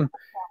this game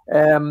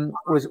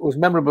was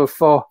memorable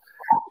for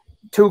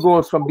 2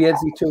 goals from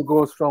Beardsley, 2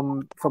 goals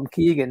from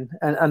Keegan,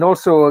 and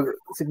also a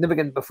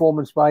significant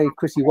performance by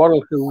Chrissy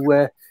Waddle,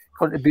 who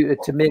contributed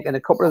to making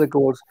a couple of the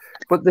goals.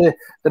 But the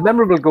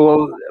memorable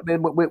goal, I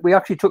mean, we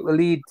actually took the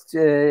lead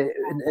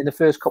in the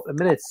first couple of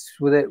minutes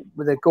with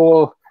a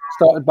goal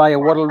started by a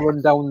Waddle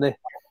run down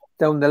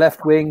the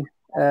left wing.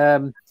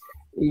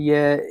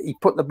 He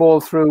put the ball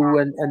through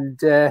and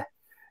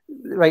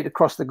right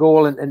across the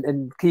goal,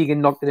 and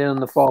Keegan knocked it in on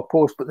the far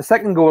post. But the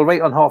second goal,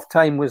 right on half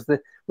time, was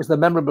the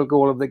memorable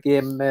goal of the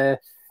game.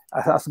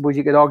 I suppose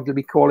you could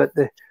arguably call it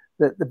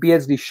the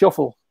Beardsley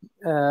shuffle.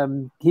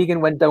 Keegan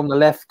went down the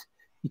left,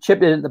 he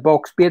chipped it into the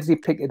box, Beardsley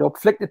picked it up,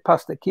 flicked it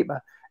past the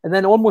keeper, and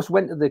then almost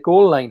went to the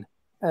goal line.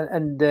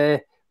 And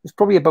it was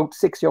probably about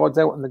 6 yards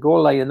out on the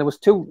goal line, and there was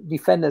 2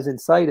 defenders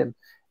inside him,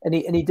 and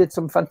he did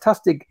some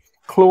fantastic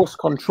close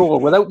control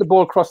without the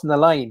ball crossing the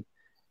line.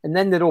 And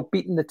then they'd all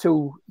beaten the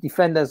 2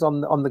 defenders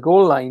on the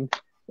goal line,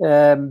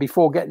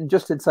 before getting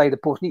just inside the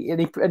post.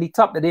 And he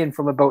tapped it in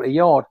from about a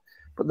yard.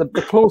 But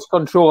the close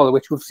control,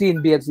 which we've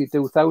seen Beardsley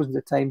do thousands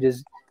of times,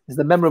 is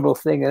the memorable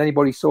thing. And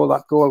anybody saw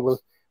that goal will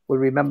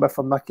remember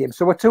from that game.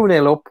 So we're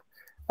 2-0 up.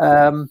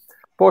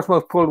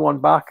 Portsmouth pulled one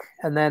back,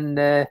 and then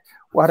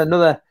we had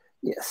another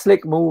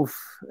slick move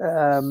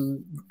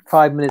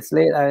 5 minutes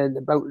later,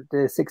 about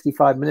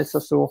 65 minutes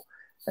or so.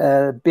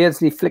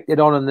 Beardsley flicked it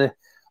on the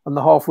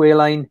halfway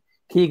line.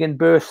 Keegan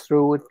burst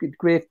through with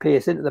great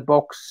pace into the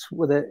box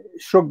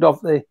shrugged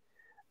off the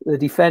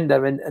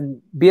defender,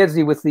 and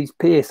Beardsley with his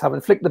pace,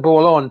 having flicked the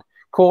ball on,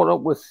 caught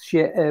up with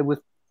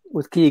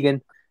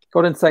Keegan,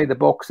 got inside the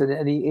box,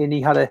 and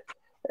he had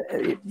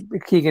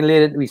Keegan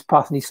laid into his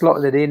path and he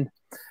slotted it in.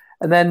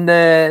 And then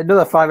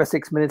another 5 or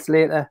 6 minutes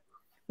later,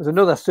 there's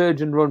another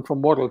surgeon run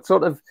from Waddle,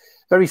 sort of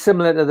very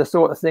similar to the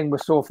sort of thing we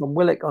saw from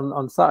Willock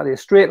on Saturday. A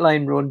straight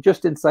line run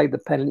just inside the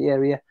penalty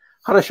area.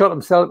 Had a shot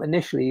himself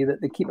initially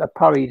that the keeper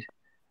parried,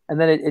 and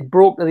then it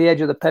broke to the edge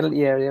of the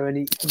penalty area,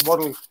 and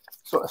Waddle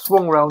sort of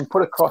swung around,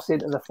 put a cross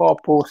into the far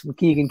post, and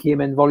Keegan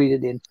came in, volleyed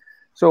it in.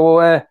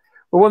 So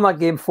we won that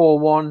game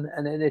 4-1,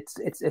 and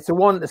it's a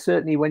one that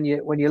certainly when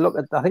you look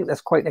at, I think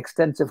there's quite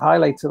extensive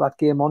highlights of that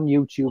game on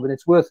YouTube, and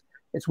it's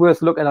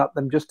worth looking at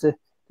them just to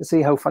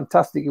see how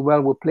fantastically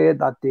well we played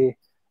that day.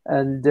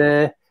 And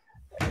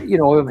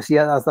obviously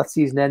as that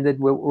season ended,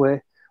 we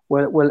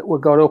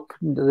got up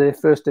into the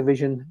first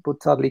division,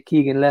 but sadly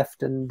Keegan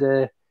left, and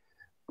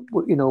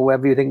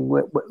everything.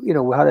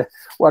 We had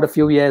a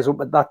few years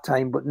up at that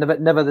time, but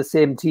never the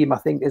same team. I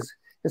think has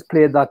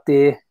played that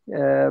day.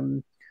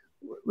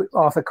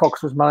 Arthur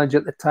Cox was manager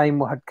at the time.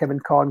 We had Kevin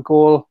Carr in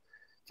goal,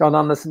 John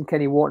Anderson,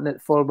 Kenny Wharton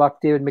at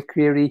fullback, David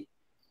McCreary,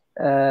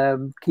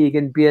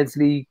 Keegan,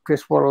 Beardsley,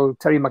 Chris Worrell,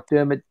 Terry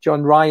McDermott,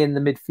 John Ryan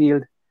in the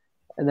midfield,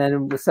 and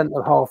then the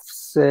centre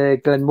halves,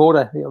 Glenn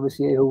Moore,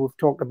 obviously, who we've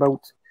talked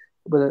about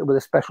with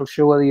a special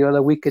show the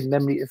other week in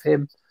memory of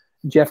him.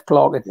 Jeff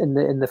Clark in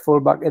the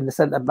fullback, in the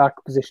centre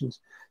back positions.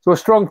 So a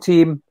strong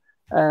team,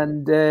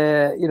 and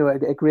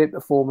a great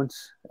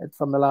performance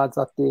from the lads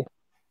that day.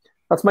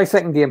 That's my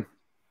second game.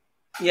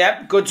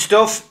 Yeah, good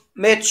stuff,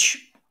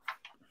 Mitch.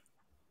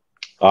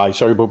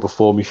 Sorry about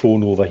before. My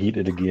phone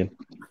overheated again.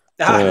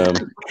 God,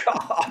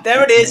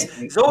 there it is.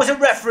 There's always a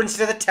reference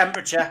to the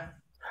temperature.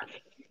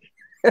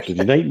 Bloody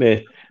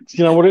nightmare.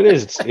 You know what it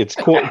is? It's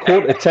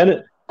quarter to 10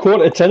 at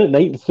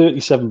night,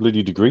 37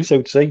 bloody degrees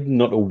outside,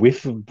 not a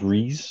whiff of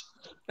breeze.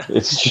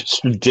 It's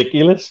just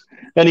ridiculous.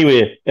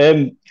 Anyway,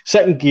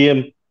 second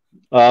game.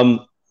 I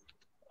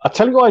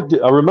tell you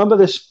what, I remember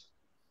this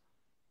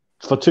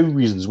for two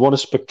reasons. One, a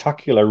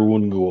spectacular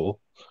own goal,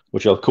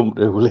 which I'll come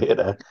to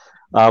later.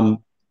 And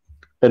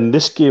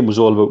this game was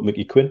all about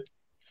Mickey Quinn.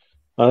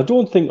 And I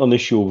don't think on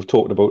this show we've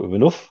talked about him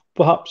enough,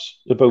 perhaps,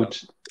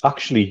 about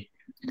actually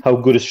how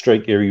good a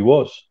striker he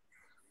was.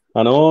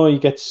 I know he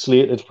gets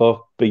slated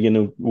for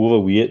being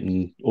overweight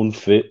and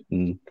unfit,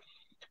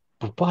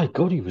 but by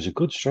God, he was a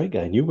good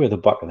striker. He knew where the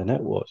back of the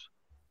net was.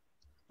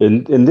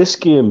 And in this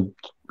game,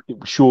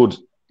 it showed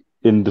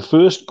in the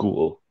first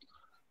goal,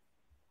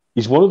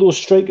 he's one of those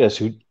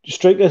strikers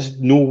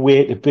know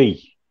where to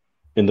be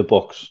in the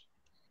box.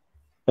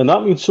 And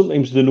that means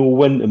sometimes they know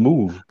when to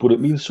move, but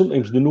it means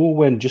sometimes they know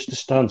when just to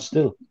stand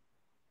still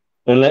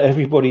and let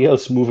everybody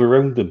else move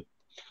around them.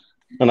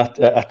 And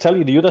I tell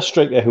you, the other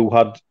striker who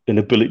had an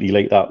ability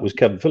like that was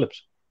Kevin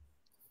Phillips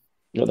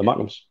at the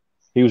Mackems.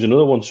 He was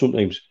another one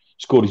sometimes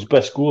scored his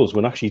best goals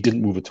when actually he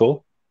didn't move at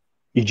all.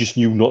 He just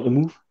knew not to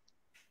move.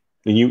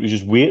 He knew to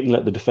just wait and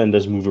let the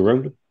defenders move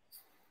around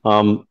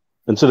him.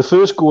 And so the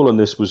first goal on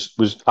this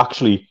was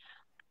actually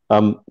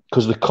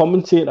because the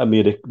commentator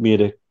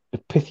made a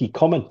pithy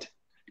comment.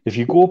 If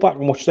you go back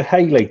and watch the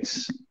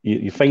highlights,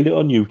 you find it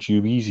on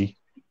YouTube, easy.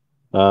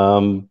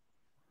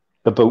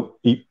 About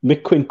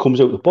Mick Quinn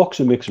comes out the box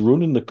and makes a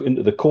run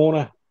into the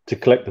corner to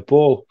collect the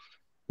ball,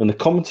 and the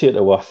commentator,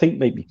 who I think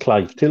might be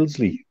Clive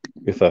Tilsley,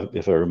 if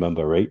I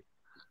remember right,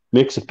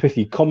 makes a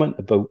pithy comment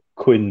about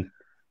Quinn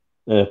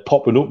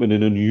popping up in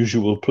an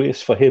unusual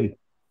place for him,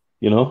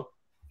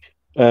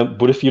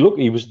 But if you look,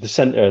 he was the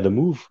centre of the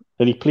move,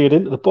 and he played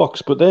into the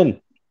box. But then,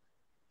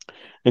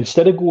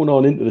 instead of going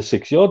on into the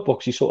 6-yard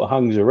box, he sort of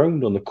hangs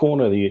around on the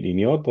corner of the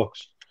 18-yard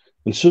box,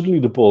 and suddenly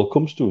the ball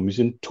comes to him. He's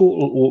in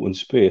total open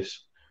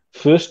space.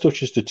 First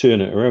touch is to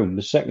turn it around.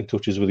 The second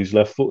touch is with his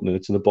left foot, and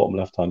it's in the bottom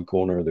left-hand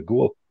corner of the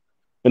goal.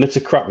 And it's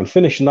a cracking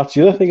finish. And that's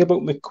the other thing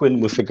about Mick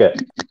Quinn we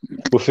forget.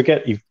 We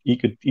forget he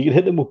could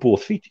hit them with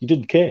both feet. He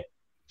didn't care.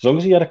 As long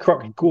as he had a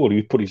cracking goal, he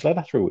would put his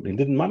leather through it. It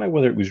didn't matter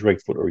whether it was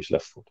right foot or his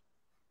left foot.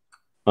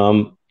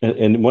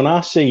 And when I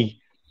say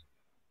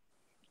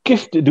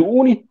gifted, the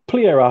only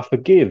player I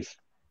forgive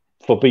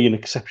for being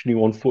exceptionally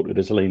one-footed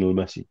is Lionel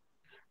Messi,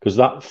 because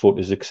that foot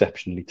is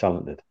exceptionally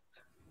talented.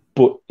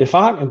 But if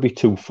I can be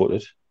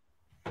two-footed,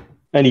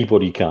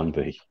 anybody can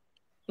be,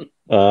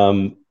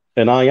 and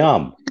I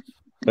am,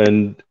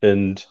 and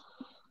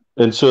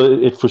so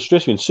it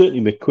frustrates me. And certainly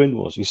Mick Quinn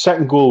was. His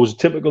second goal was a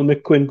typical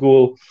Mick Quinn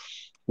goal,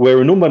 where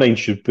a number 9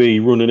 should be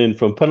running in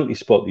from penalty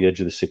spot at the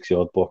edge of the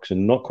 6-yard box,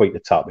 and not quite a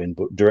tap in,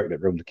 but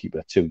directed around the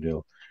keeper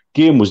 2-0.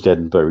 game was dead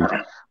and buried.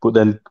 But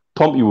then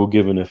Pompey were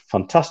given a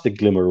fantastic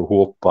glimmer of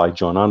hope by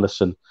John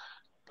Anderson,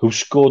 who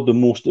scored the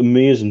most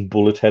amazing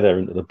bullet header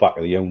into the back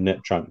of the own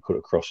net, trying to cut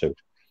a cross out.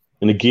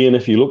 And again,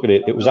 if you look at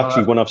it, it was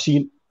actually when I've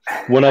seen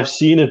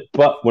it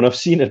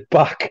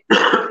back,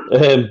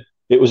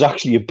 it was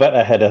actually a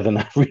better header than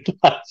I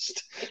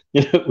realised.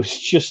 It was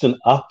just an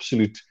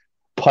absolute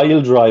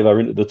pile driver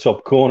into the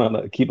top corner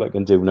that the keeper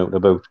can do nothing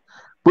about.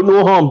 But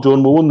no harm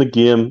done. We won the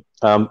game.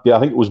 I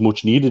think it was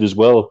much needed as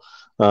well,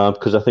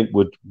 because I think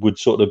we'd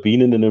sort of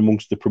been in and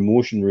amongst the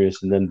promotion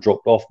race and then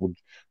dropped off.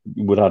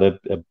 We'd had a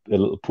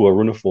little poor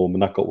run of form,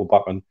 and that got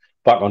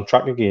back on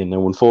track again.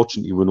 Now,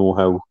 unfortunately, we know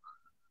how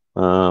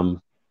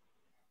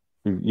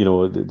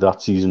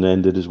that season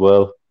ended as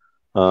well.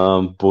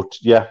 But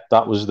yeah,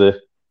 that was the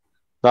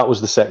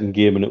second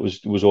game, and it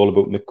was all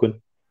about Mick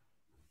Quinn.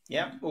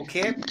 Yeah.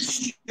 Okay.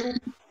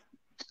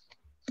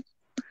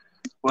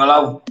 Well,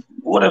 I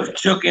would have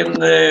taken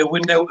the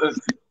wind out of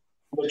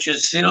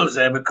Butcher's sails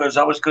there, because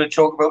I was going to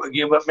talk about a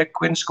game where Mick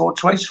Quinn scored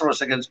twice for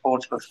us against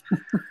Portsmouth.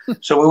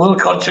 So we will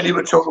continue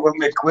to talk about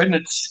Mick Quinn.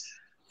 It's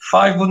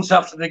 5 months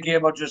after the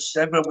game I just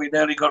said, when we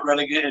nearly got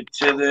relegated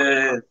to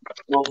the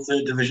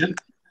third division.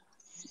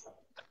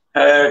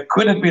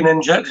 Quinn had been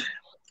injured.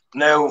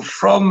 Now,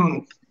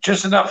 from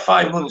just in that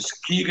 5 months,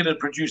 Keegan had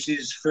produced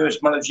his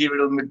first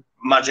managerial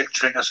magic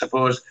trick, I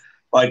suppose,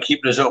 by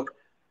keeping us up.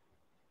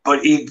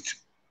 But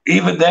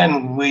even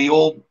then, we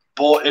all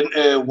bought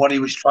into what he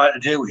was trying to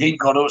do. He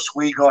got us,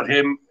 we got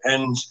him,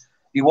 and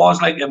he was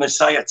like a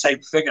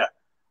messiah-type figure.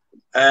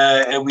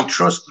 And we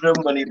trusted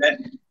him when he let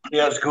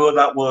players go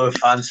that were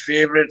fans'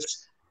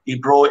 favourites. He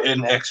brought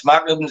in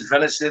ex-Mackens,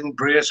 Venison,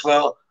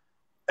 Bracewell,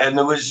 and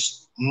there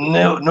was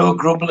no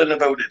grumbling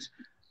about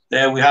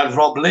it. We had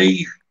Rob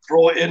Lee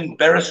brought in,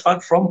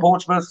 Beresford from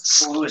Portsmouth,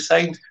 who was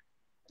signed,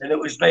 and it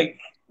was like,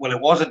 well, it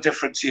was a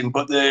different team,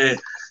 but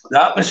the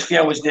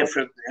atmosphere was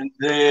different, and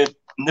the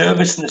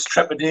nervousness,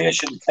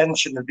 trepidation,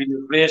 tension had been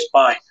replaced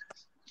by,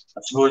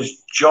 I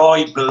suppose,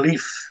 joy,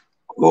 belief,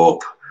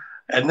 hope,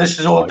 and this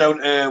is all down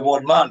to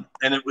one man.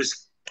 And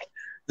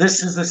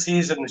this is the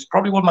season. It's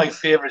probably one of my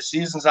favourite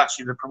seasons,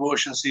 actually, the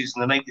promotion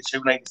season, the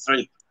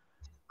 92-93,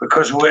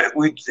 because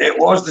it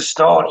was the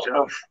start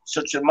of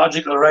such a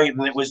magical ride,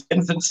 and it was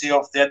infancy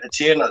of the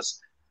entertainers.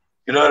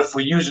 If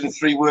we're using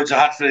 3 words I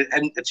had for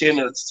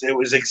entertainers, it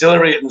was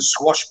exhilarating,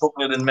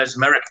 swashbuckling, and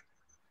mesmeric.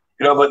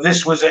 But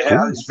this was at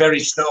its very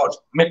start.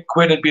 Mick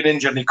Quinn had been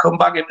injured, and he come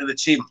back into the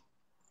team.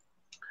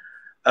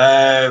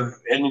 And,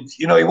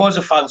 he was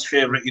a fan's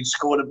favourite. He'd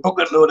scored a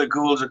bucket load of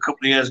goals a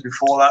couple of years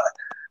before that.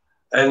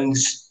 And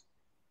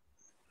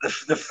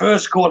the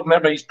first goal,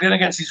 remember, he's playing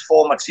against his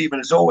former team, and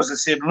it's always the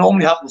same. It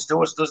normally happens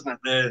to us, doesn't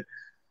it?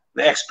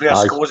 The ex-player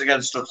scores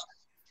against us.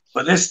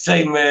 But this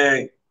time,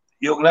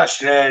 young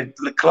Nash,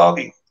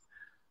 Clarkey,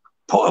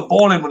 put a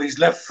ball in with his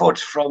left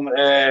foot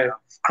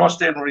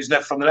crossed in with his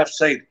left from the left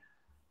side.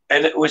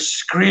 And it was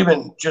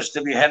screaming just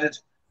to be headed.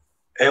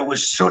 It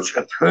was such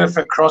a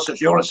perfect cross. If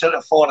you're a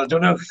centre forward, I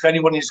don't know if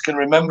anyone can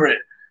remember it,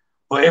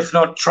 but if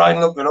not, try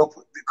and look it up,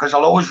 because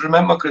I'll always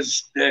remember,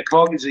 because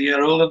Clarkey's a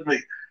year older than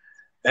me,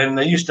 and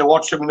I used to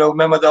watch him.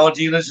 Remember the odd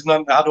dealers,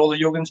 and they had all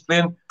the youngins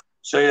playing.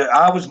 So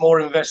I was more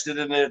invested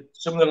in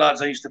some of the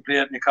lads I used to play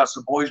at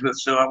Newcastle Boys with.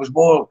 So I was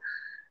more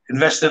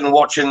invested in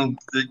watching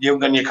the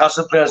younger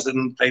Newcastle players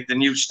than like the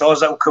new stars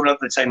that were coming at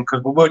the time,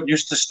 because we weren't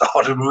used to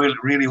starting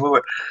really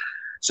we.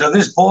 So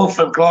this ball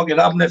from Clarkey, and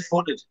I'm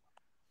left-footed.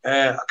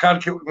 I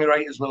can't keep with me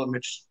right as well,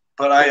 Mitch,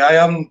 but I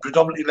am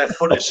predominantly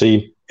left-footed. I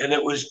see. And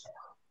it was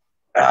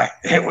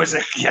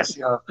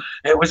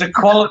a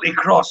quality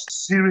cross,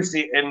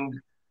 seriously.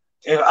 And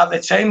at the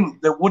time,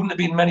 there wouldn't have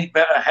been many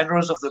better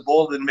headers of the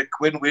ball than Mick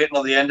Quinn waiting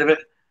on the end of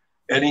it,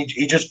 and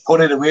he just put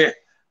it away.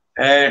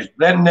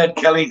 Then Ned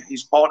Kelly,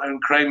 his partner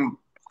in crime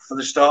for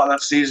the start of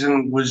that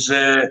season, was.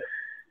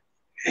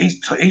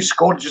 He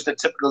scored just a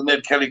typical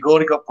Ned Kelly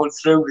goal. He got put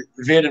through,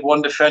 evaded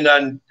one defender,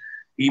 and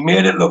he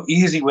made it look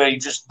easy, where he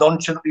just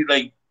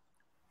nonchalantly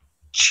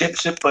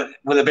chips it, but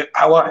with a bit of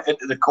power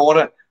into the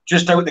corner,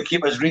 just out the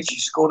keeper's reach. He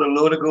scored a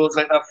load of goals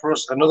like that for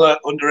us. Another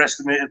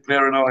underestimated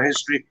player in our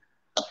history.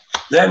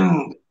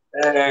 Then,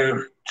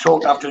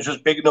 talk after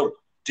just bigging up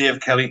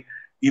Dave Kelly,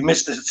 he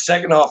missed the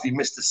second half. He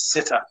missed a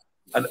sitter,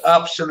 an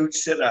absolute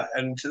sitter,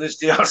 and to this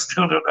day I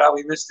still don't know how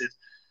he missed it.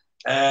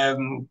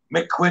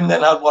 Mick Quinn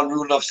then had one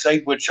ruled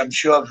offside, which I'm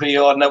sure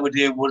VAR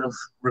nowadays would have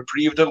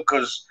reprieved him,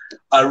 because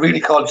I really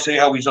can't say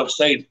how he's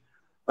offside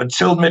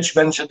until Mitch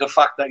mentioned the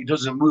fact that he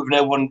doesn't move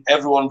and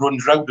everyone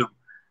runs round him.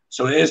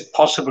 So it is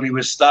possible he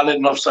was standing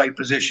in offside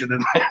position,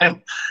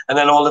 and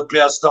then all the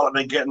players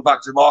started getting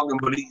back to mark him.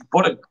 But he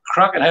put a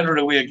cracking header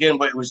away again,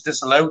 but it was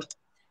disallowed.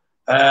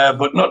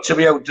 But not to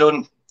be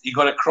outdone, he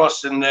got a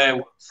cross in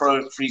there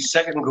for his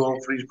second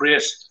goal, for his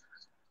brace.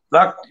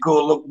 That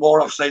goal looked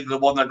more offside than the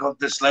one that got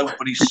disallowed,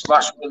 but he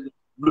smashed the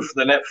roof of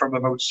the net from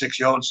about 6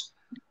 yards.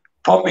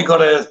 Pompey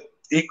got a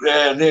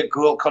late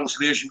goal,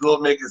 consolation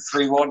goal, make it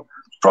 3-1.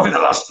 Probably the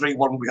last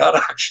 3-1 we had,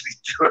 actually,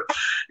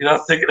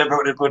 thinking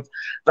about it. But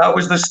that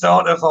was the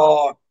start of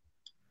our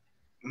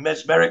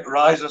mesmeric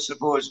rise, I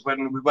suppose,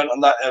 when we went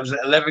on that. It was an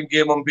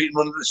 11-game unbeaten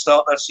run at the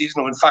start of that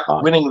season, or in fact,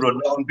 winning run,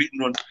 not unbeaten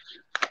run.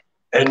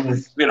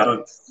 And, you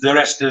know, the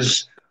rest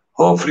is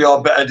hopefully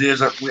our better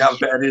days. We have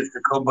better days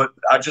to come. But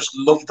I just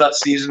loved that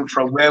season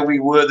from where we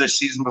were the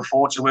season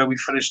before to where we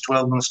finished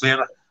 12 months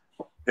later.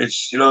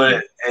 It's, you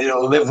know,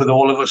 it'll live with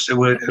all of us who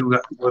were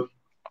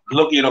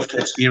lucky enough to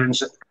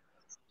experience it.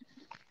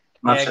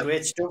 Yeah,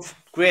 great stuff.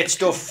 Great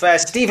stuff.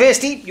 Steve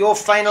Hasty, your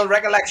final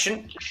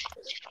recollection?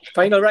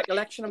 Final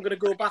recollection, I'm going to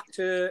go back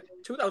to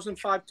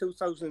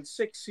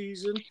 2005-2006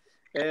 season.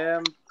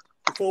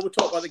 Before we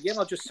talk about the game,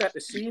 I'll just set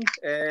the scene.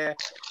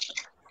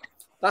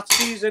 That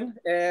season,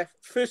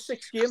 first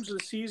 6 games of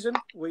the season,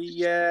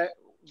 we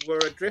were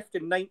adrift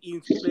in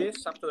 19th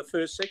place after the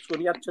first 6. We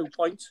only had 2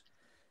 points.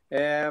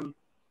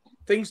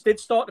 Things did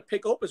start to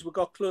pick up as we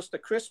got close to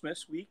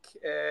Christmas week.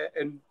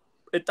 And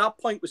at that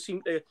point, we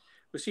seemed to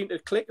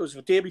click. It was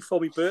the day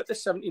before my birthday,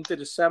 17th of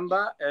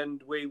December,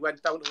 and we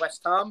went down to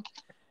West Ham.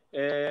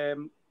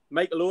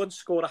 Michael Owen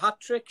scored a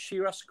hat-trick.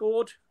 Shearer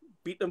scored,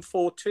 beat them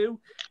 4-2,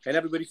 and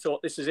everybody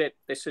thought, this is it.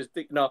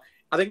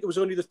 I think it was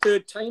only the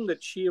 3rd time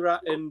that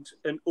Shearer and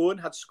Owen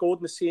had scored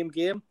in the same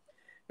game.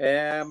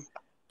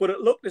 But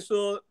it looked as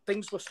though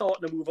things were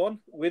starting to move on.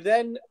 We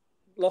then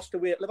lost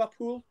away at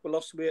Liverpool. We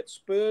lost away at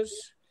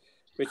Spurs,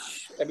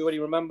 which everybody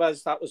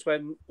remembers. That was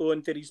when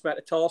Owen did his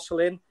metatarsal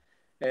in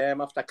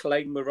after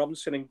colliding with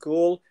Robinson in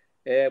goal.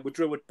 We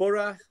drew with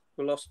Borough.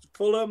 We lost to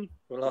Fulham.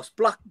 We lost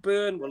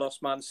Blackburn. We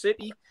lost Man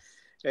City.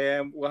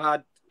 We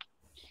had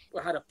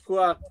a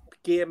poor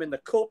game in the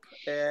cup,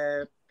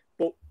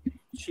 but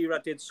Shearer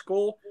did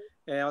score.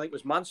 I think it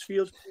was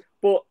Mansfield.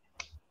 But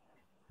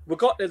we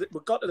got to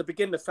the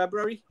beginning of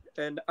February,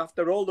 and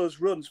after all those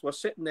runs, we're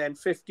sitting there in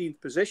 15th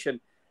position.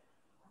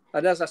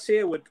 And as I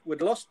say,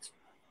 we'd lost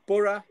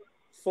Borough,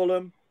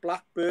 Fulham,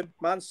 Blackburn,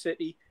 Man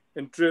City,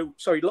 and drew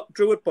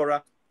with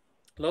Borough,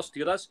 lost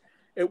the others.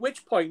 At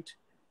which point,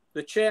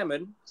 the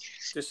chairman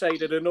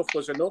decided enough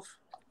was enough.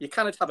 You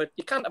can't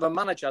have a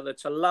manager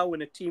that's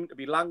allowing a team to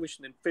be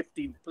languishing in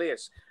 15th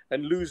place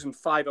and losing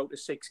 5 out of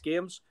 6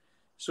 games.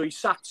 So he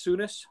sacked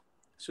Souness.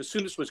 So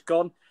Souness was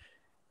gone.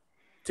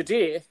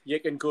 Today, you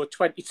can go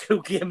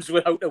 22 games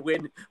without a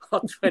win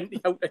or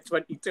 20 out of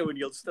 22 and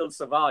you'll still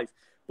survive.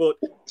 But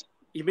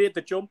he made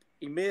the jump.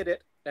 He made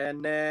it.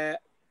 And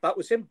that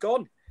was him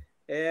gone.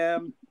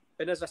 And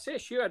as I say,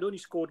 Shearer had only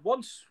scored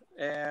once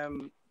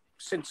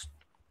since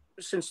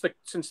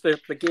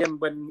the game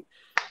when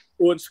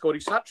Owen scored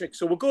his hat-trick.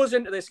 So we goes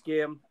into this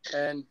game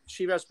and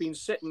Shearer's been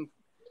sitting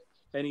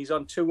and he's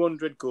on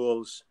 200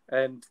 goals.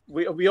 And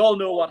we all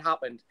know what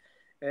happened.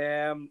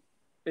 And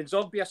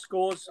Zogbia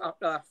scores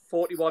after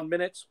 41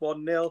 minutes,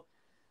 1-0.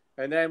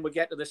 And then we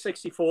get to the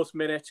 64th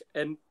minute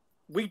and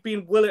we've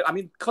been willing,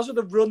 because of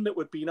the run that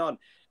we've been on,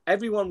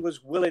 everyone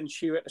was willing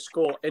Shearer to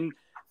score. And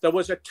there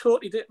was a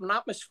totally different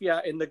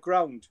atmosphere in the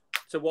ground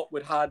to what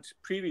we'd had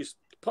previous,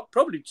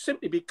 probably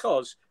simply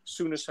because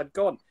Souness had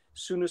gone.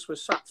 Souness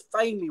was sacked.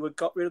 Finally, we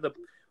got rid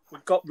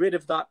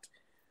of that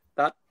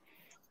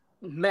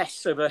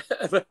mess of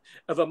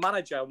a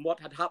manager and what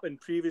had happened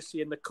previously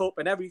in the cup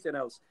and everything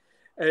else.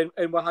 And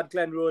we had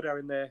Glenn Roeder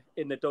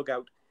in the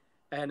dugout.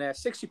 And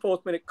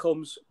 64th minute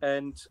comes,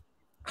 and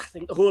I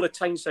think the whole of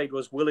Tyneside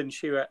was willing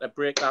Shearer to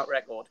break that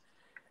record.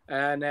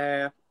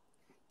 And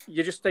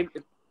you just think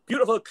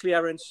beautiful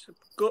clearance,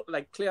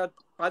 cleared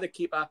by the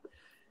keeper,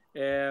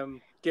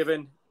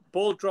 given.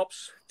 Ball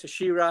drops to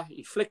Shearer.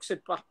 He flicks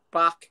it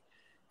back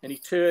and he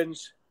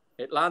turns.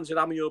 It lands at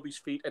Ameobi's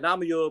feet. And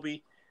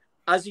Ameobi,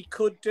 as he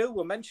could do,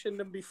 we mentioned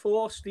him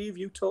before. Steve,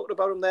 you talked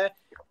about him there.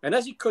 And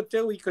as he could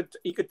do, he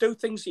could do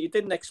things that you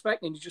didn't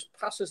expect. And he just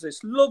passes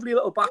this lovely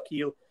little back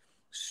heel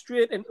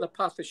straight into the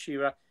path of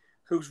Shearer,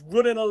 who's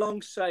running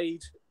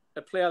alongside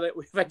a player that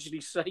we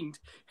eventually signed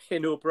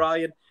in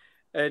O'Brien.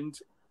 And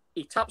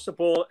he taps the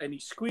ball and he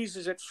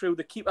squeezes it through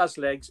the keeper's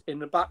legs in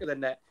the back of the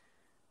net.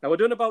 Now, I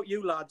don't know about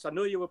you lads. I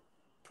know you were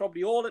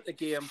probably all at the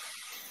game,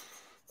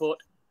 but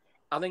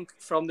I think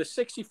from the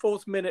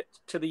 64th minute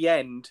to the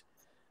end,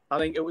 I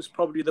think it was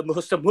probably the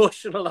most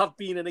emotional I've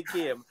been in a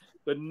game.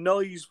 The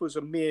noise was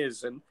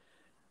amazing.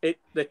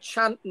 The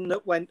chanting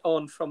that went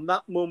on from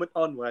that moment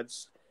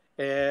onwards,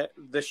 the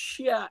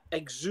sheer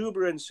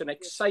exuberance and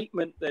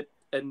excitement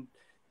and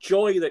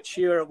joy that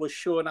Shearer was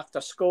showing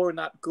after scoring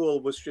that goal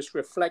was just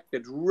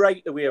reflected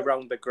right the way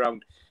around the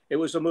ground. It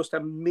was the most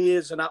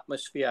amazing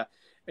atmosphere.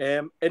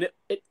 And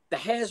the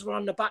hairs were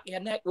on the back of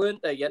your neck,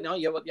 weren't they? You know,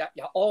 your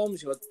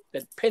arms,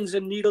 the pins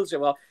and needles. It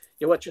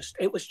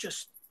was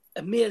just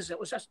amazing. It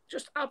was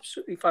just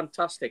absolutely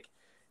fantastic.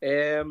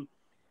 And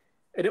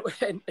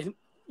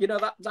you know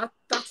that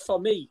for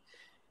me,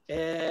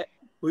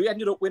 we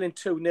ended up winning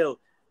 2-0,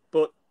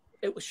 but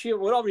it was Shearer.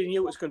 We already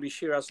knew it was going to be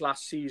Shearer's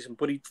last season,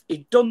 but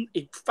he'd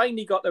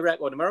finally got the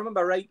record. And I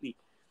remember rightly,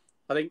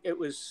 I think it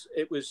was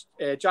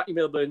Jackie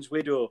Milburn's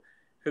widow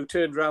who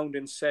turned round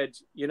and said,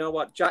 you know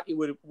what, Jackie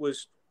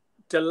was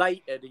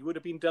delighted. He would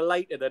have been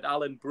delighted that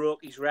Alan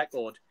broke his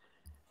record.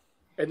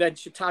 And then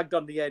she tagged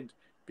on the end,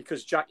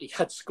 because Jackie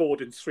had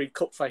scored in 3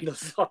 cup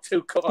finals, or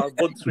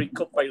won 3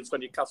 cup finals for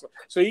Newcastle.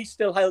 So he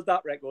still held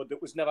that record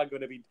that was never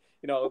going to be,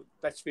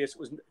 let's face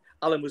it,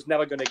 Alan was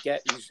never going to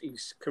get.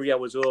 His career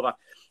was over.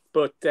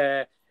 But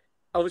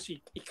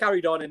obviously he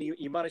carried on, and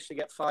he managed to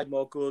get 5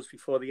 more goals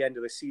before the end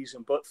of the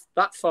season. But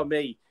that for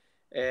me,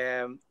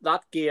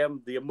 that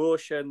game, the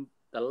emotion,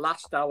 the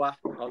last hour,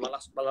 or the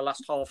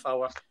last half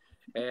hour,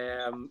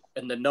 and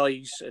the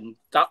noise, and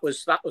that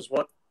was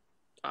what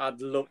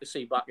I'd love to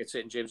see back at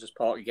St James's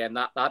Park again.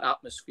 That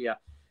atmosphere.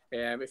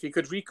 If you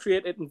could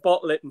recreate it and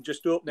bottle it and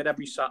just open it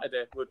every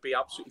Saturday, would be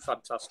absolutely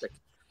fantastic.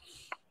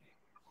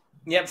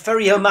 Yeah,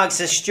 Ferry Hill Mag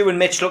says Stu and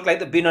Mitch look like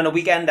they've been on a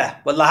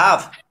weekender. Well, they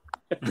have.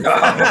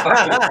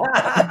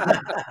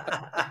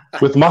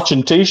 With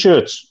matching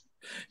T-shirts.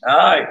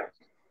 Aye.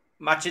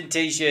 Matching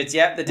T-shirts,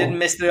 yeah. They didn't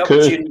miss the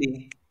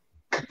opportunity.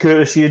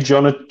 Courtesy of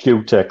John at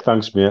Q-Tech.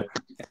 Thanks, mate.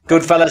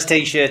 Goodfellas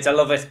T-shirts. I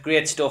love it.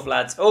 Great stuff,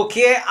 lads.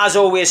 Okay, as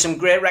always, some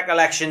great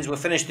recollections. We'll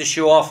finish the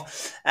show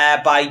off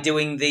by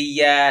doing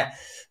the...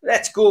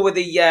 let's go with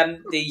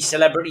the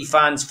celebrity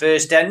fans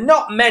first.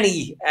 Not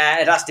many,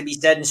 it has to be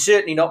said, and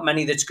certainly not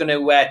many that's going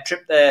to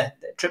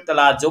trip the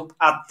lads up.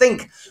 I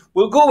think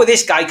we'll go with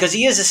this guy because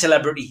he is a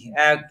celebrity.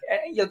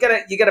 You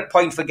get a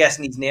point for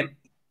guessing his name.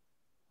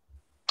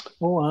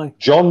 Oh, aye.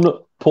 John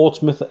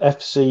Portsmouth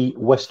FC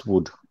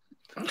Westwood.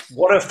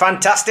 What a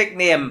fantastic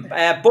name.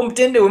 Bumped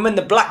into him in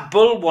the Black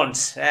Bull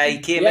once. He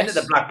came into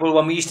the Black Bull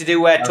when we used to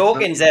do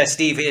talkings there,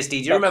 Steve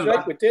Hasty. Do you remember?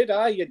 Right, we did,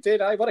 you did.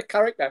 What a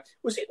character.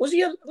 Was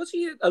he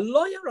a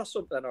lawyer or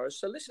something, or a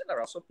solicitor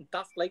or something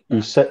daft like that?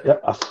 He said,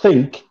 I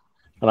think,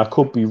 and I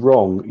could be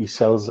wrong, he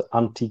sells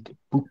antique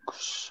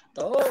books.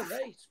 Oh,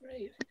 right.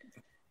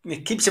 He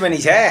keeps him in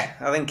his hair,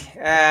 I think.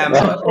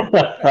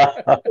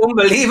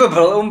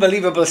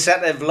 Unbelievable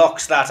set of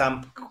locks that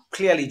I'm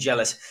clearly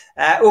jealous.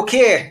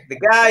 Okay, the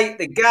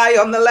guy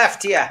on the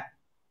left here.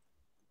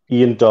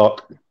 Ian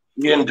Darke.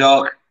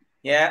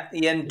 Yeah,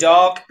 Ian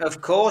Darke,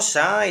 of course.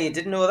 You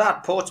didn't know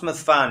that, Portsmouth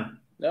fan.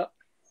 No.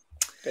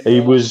 He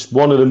was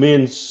one of the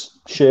main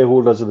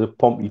shareholders of the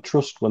Pompey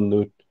Trust when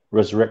they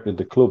resurrected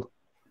the club.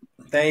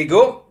 There you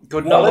go.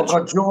 Good knowledge.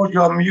 Got George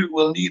on mute.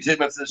 We'll need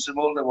him if there's some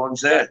older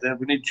ones there.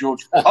 We need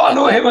George. Oh,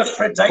 no, him was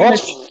Fred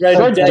Dinich.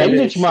 Fred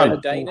Dinich,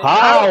 man.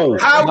 How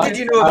did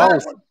you know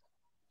that?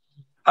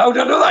 How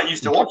did I know that? I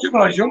used to watch him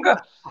when I was younger.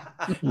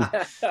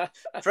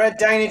 Fred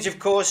Dinich, of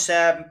course,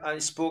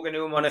 I've spoken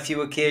to him on a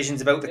few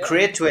occasions about the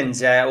Cray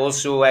twins.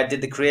 Also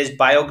did the Cray's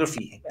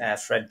biography,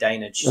 Fred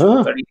Dinich.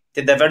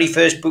 Did their very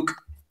first book.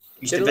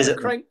 Used to visit.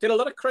 Did a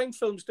lot of crime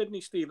films, didn't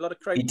he, Steve? A lot of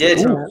crime. He did.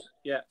 Films.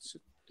 Yeah.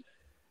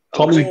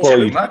 Tommy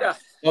Boyd.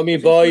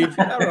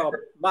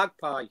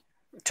 Magpie.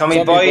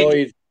 Tommy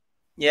Boyd.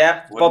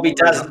 Yeah. Bobby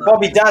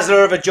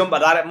Dazzler of a jumper.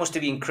 That it must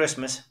have been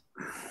Christmas.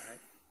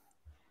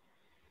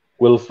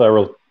 Will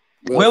Ferrell.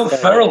 Will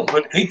Ferrell,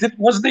 but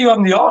wasn't he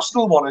on the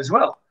Arsenal one as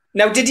well?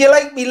 Now, did you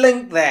like me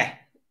link there?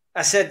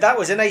 I said that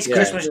was a nice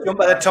Christmas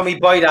jumper that Tommy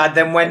Boyd had,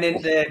 then went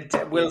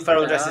into Will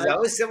Ferrell dresses. That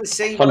was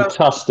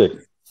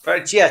fantastic.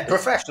 Yeah,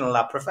 professional,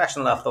 I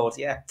thought,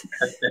 yeah.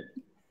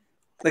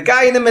 The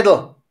guy in the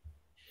middle.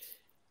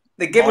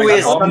 The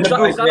giveaways on the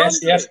book.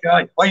 Yes,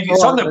 guy. Wait,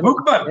 it's on the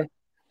book, man.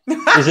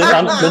 Is it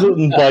Ant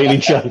Middleton by any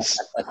chance?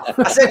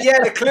 I said,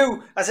 yeah, the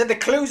clue. I said, the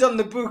clue's on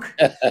the book.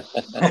 Is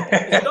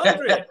it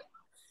Andre?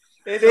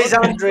 It is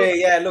Andre,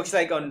 yeah, it looks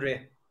like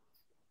Andre.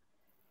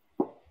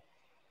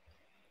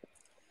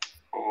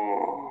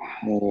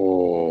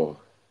 Oh.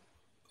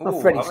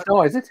 Not Freddie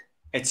Starr, is it?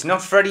 It's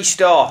not Freddie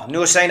Starr.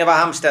 No sign of a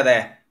hamster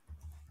there.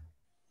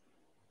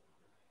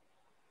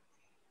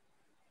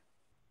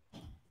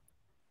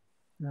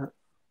 No.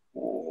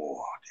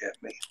 Oh, dear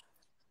me.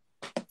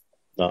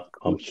 No,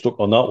 I'm stuck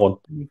on that one.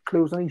 Any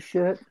clues on his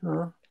shirt?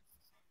 No.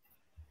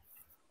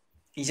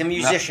 He's a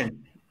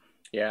musician.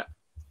 Yeah.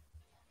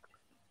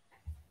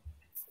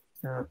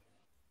 No.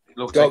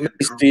 Got me,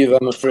 Steve,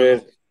 I'm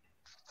afraid.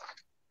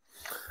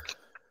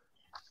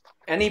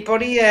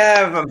 Anybody?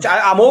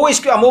 I'm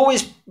always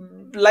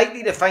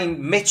likely to find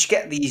Mitch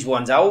get these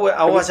ones. I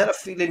always had a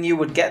feeling you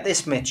would get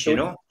this, Mitch. You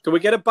know. Do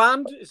we get a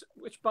band?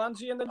 Which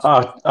band's he in?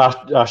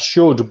 I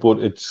should, but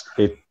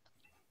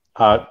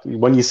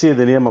when you say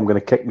the name, I'm going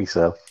to kick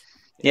myself.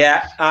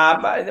 Yeah.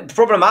 The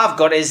problem I've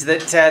got is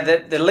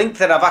that the link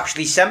that I've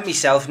actually sent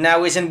myself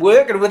now isn't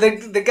working with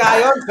the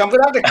guy on. So I'm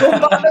going to have to come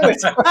back to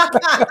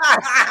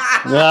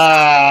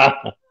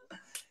it.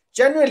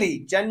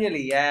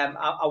 Genuinely,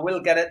 I will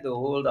get it though.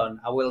 Hold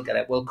on, I will get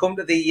it. We'll come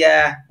to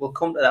that. We'll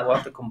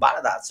have to come back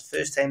to that. It's the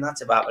first time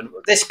that's happened.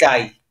 This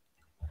guy,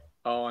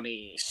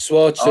 Arnie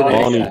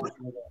Schwarzenegger.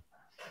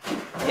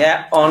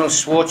 Yeah, Arnold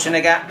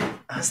Schwarzenegger.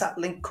 Has that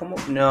link come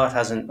up? No, it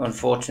hasn't.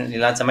 Unfortunately,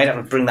 lads, I might have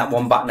to bring that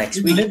one back next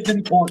week. He lived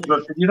in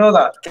Portsmouth. Did you know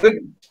that?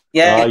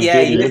 Yeah,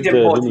 he lived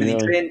in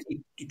Portsmouth.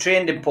 He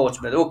trained in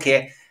Portsmouth.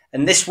 Okay.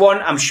 And this one,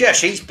 I'm sure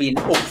she's been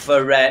up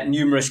for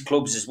numerous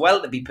clubs as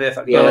well, to be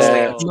perfectly honest.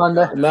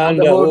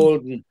 Amanda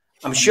Holden.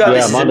 I'm sure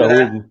this is Amanda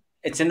Holden.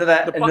 It's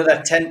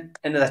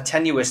another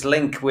tenuous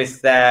link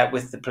with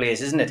the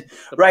players, isn't it?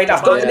 Right,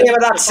 I've got the name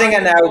of that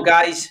singer now,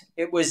 guys.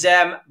 It was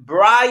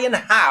Brian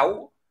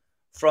Howe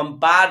from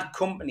Bad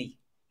Company.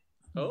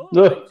 Oh,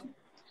 right.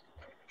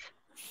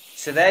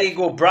 So there you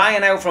go.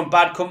 Brian Howe from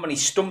Bad Company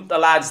stumped the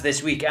lads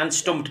this week and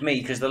stumped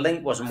me because the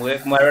link wasn't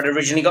working where I'd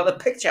originally got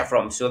the picture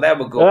from. So there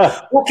we go.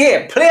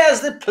 Okay, players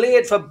that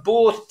played for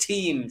both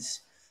teams.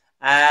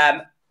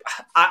 I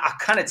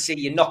cannot see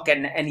you not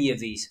getting any of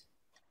these.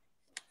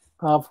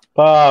 Pav.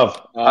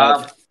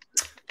 Pavel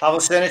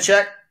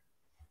Srnicek.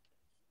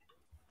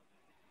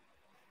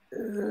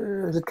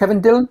 Is it Kevin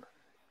Dillon?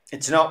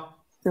 It's not.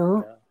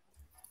 No.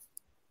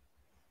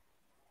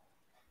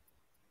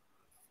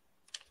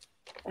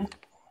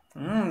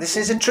 This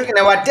is a tricky.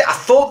 Now, I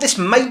thought this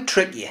might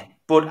trick you,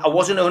 but I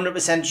wasn't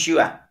 100%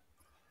 sure.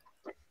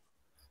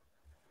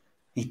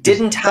 He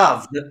didn't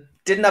have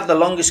the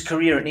longest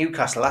career at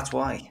Newcastle. That's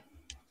why.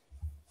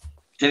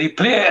 Did he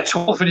play at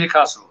all for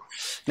Newcastle?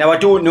 Now, I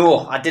don't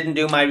know. I didn't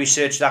do my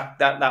research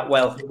that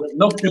well. It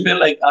looked a bit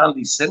like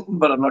Andy Sinton,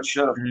 but I'm not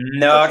sure.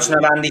 No, it's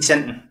not Andy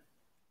Sinton.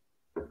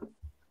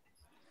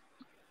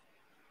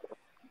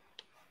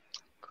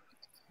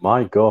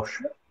 My gosh.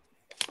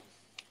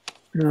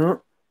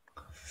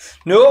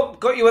 No,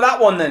 got you with that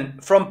one then.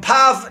 From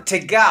Pav to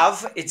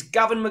Gav, it's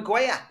Gavin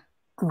Maguire.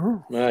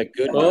 My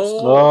goodness.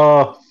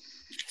 Oh.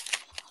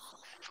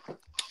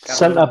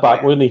 Centre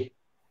back, wasn't he?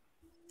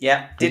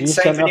 Yeah, did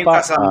sign for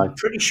Newcastle. I'm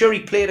pretty sure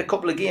he played a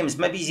couple of games.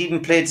 Maybe he's even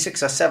played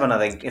 6 or 7, I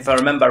think, if I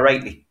remember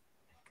rightly.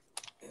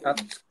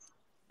 That's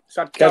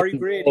Gary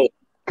Brady.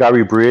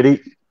 Gary Brady.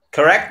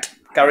 Correct.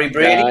 Gary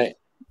Brady. Right.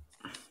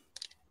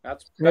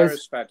 That's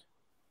Beresford.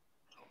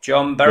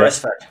 John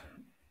Beresford. Yeah.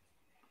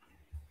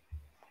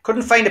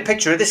 Couldn't find a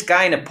picture of this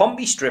guy in a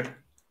Pompey strip.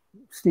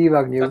 Steve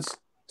Agnew. That's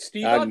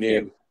Steve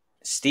Agnew.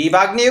 Steve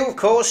Agnew, of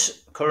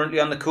course, currently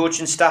on the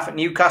coaching staff at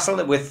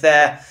Newcastle with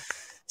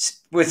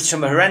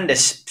some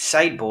horrendous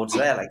sideboards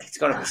there. Like, it's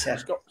got to be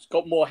said. It's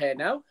got more hair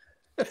now.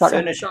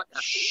 Shaka.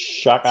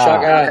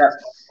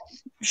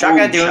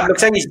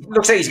 Looks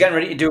like he's getting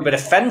ready to do a bit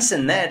of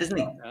fencing there, doesn't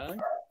he?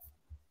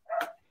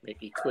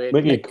 Mickey Quinn.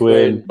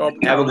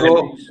 There we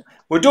go.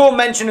 We don't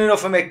mention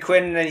enough of Mick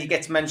Quinn, and then he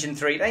gets mentioned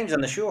 3 times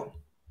on the show.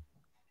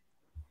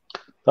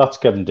 That's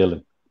Kevin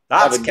Dillon.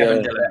 That's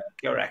Kevin Dillon.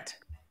 Correct.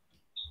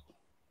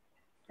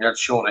 He had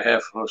shorter hair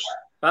for us.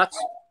 That's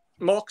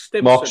Mark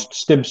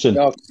Stimson.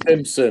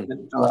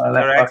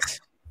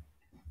 Correct.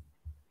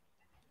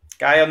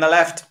 Guy on the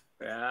left.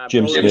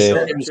 Jim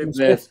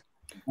Smith.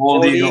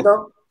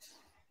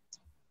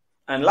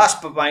 And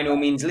last but by no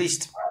means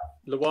least,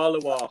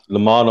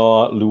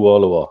 Lamana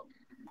Lualua.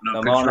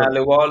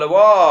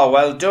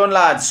 Well done,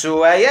 lads.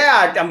 So,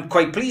 I'm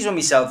quite pleased with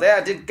myself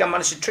there. I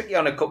managed to trick you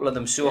on a couple of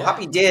them. So,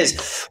 happy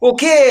days.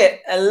 Okay,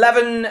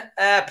 11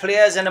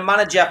 players and a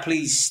manager,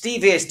 please.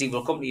 Steve Hasty,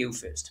 we'll come to you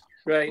first.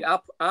 Right, I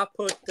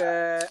put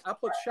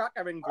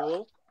Shaka in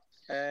goal.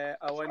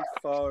 I went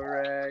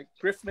for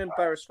Griffin and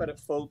Beresford at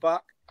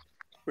fullback,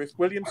 with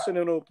Williamson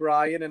and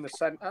O'Brien in the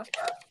centre.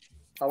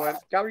 I went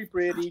Gary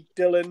Brady,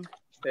 Dillon,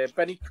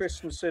 Benny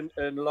Christensen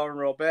and Lauren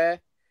Robert.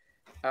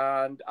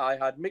 And I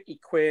had Mickey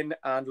Quinn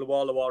and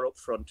Lualua up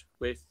front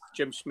with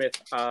Jim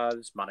Smith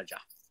as manager.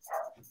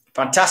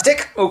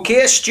 Fantastic.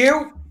 Okay,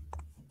 Stu.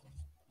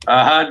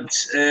 I had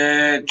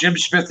Jim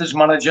Smith as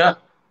manager.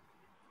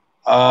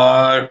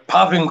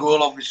 Pav in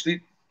goal,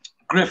 obviously.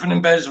 Griffin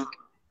and Bez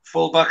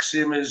fullback,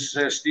 same as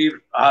Steve.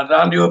 I had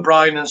Andy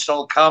O'Brien and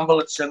Sol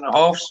Campbell at centre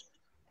halves.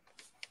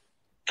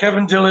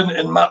 Kevin Dillon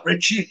and Matt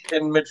Ritchie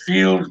in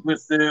midfield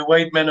with the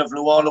wide men of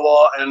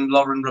Lualua and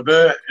Lauren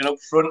Robert. And up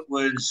front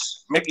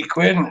was Mickey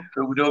Quinn,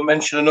 who we don't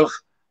mention enough,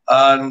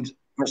 and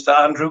Mr.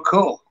 Andrew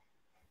Cole,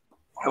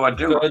 who I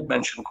do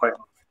mention quite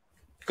well.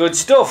 Good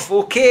stuff.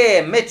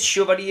 Okay, Mitch,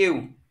 over to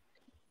you.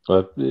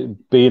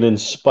 Being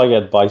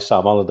inspired by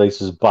Sam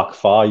Allardyce's back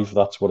 5,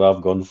 that's what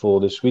I've gone for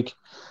this week.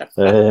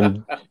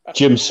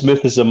 Jim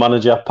Smith is the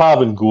manager,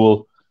 Pav in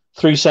goal.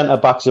 3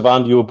 centre-backs of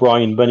Andy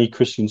O'Brien, Benny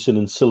Christensen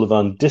and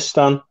Sylvain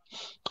Distan.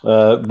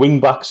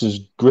 Wing-backs is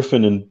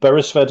Griffin and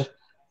Beresford.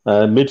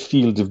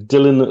 Midfield of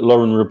Dillon,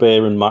 Lauren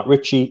Robert and Matt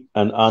Ritchie.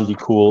 And Andy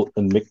Cole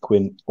and Mick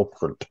Quinn up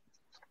front.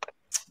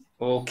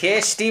 Okay,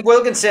 Steve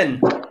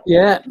Wilkinson.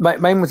 Yeah,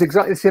 mine was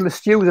exactly the same as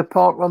Stu's,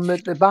 apart from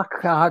the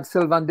back. I had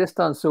Sylvain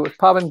Distan. So it's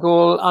Pav in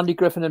goal, Andy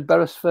Griffin and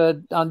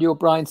Beresford, Andy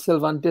O'Brien,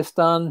 Sylvain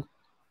Distan,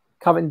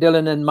 Kevin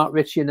Dillon and Matt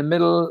Ritchie in the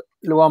middle,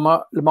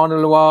 Lamana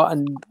Luar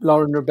and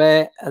Lauren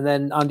Robert, and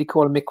then Andy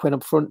Cole and Mick Quinn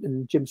up front,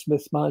 and Jim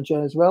Smith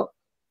manager as well.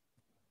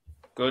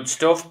 Good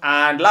stuff.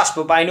 And last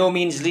but by no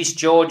means least,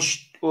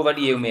 George, over to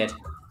you, mate.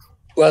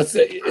 Well,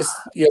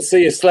 you'll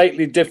see a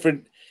slightly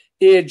different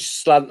age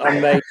slant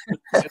on me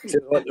to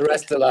what the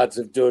rest of the lads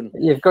have done.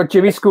 You've got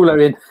Jimmy Schooler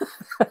in.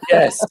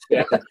 Yes.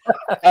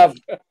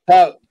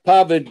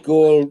 Pav in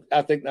goal,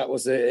 I think that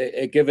was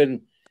a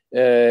given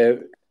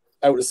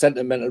out of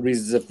sentimental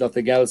reasons, if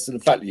nothing else. And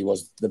in fact, he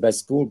was the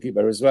best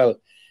goalkeeper as well.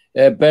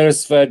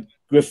 Beresford,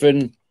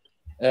 Griffin,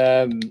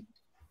 then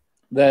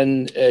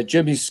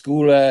Jimmy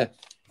Schooler,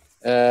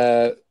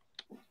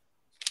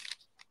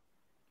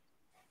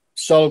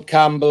 Sol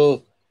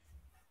Campbell,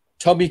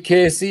 Tommy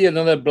Casey,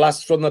 another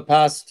blast from the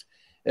past,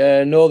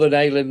 Northern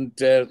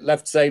Ireland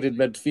left-sided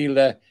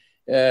midfielder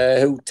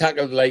who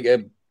tackled like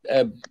a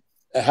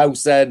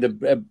house end,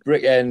 a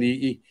brick end.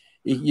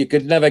 You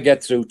could never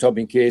get through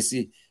Tommy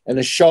Casey, and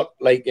a shot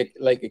like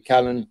a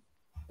cannon.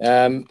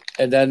 And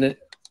then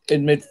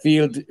in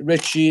midfield,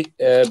 Richie,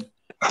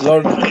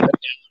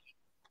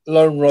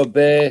 Lauren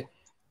Robert,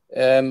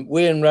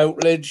 Wayne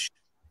Routledge,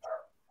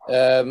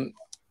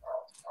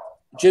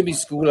 Jimmy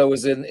Schooler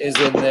is in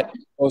there, of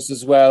course,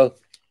 as well.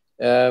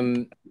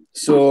 Mick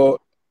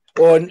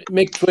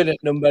Quinn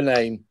at number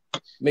 9.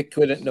 Mick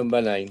Quinn at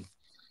number 9.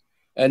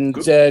 And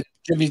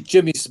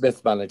Jimmy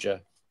Smith,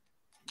 manager.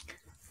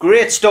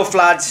 Great stuff,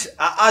 lads.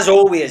 As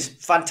always,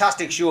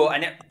 fantastic show.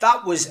 And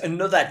that was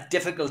another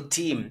difficult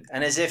team.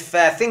 And as if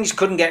things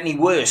couldn't get any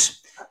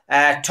worse,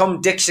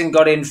 Tom Dixon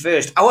got in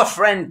first. Our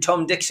friend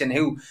Tom Dixon,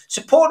 who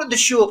supported the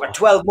show for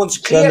 12 months.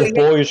 Clearly, send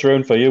the boys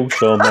round for you,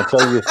 Tom, I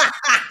tell you.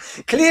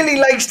 Clearly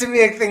likes to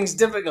make things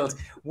difficult.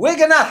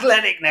 Wigan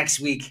Athletic next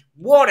week.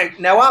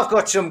 Now, I've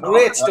got some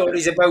great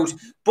stories about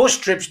bus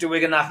trips to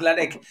Wigan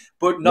Athletic,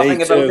 but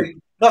nothing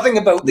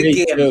about the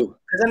game.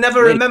 Because I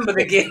never remember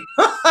the game.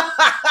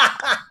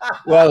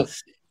 Well,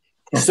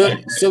 some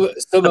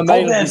of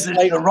mine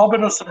the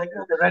Robin or something,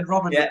 the Red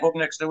Robin, the pub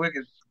next to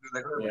Wigan.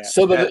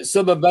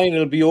 Some of mine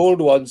will be old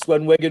ones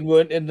when Wigan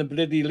weren't in the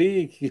bloody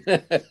league.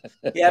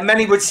 Yeah,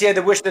 many would say they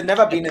wish they'd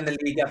never been in the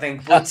league, I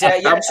think. But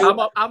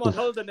I'm on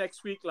holiday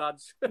next week,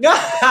 lads.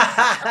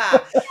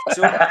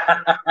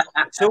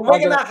 so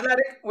Wigan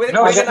Athletic.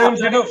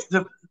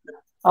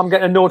 I'm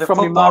getting a note from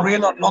you. We're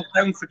on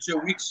lockdown for 2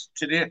 weeks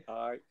today.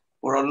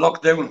 We're on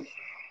lockdown.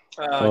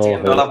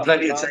 I'll have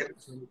plenty of time.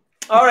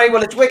 All right,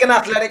 well, it's Wigan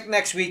Athletic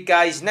next week,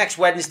 guys, next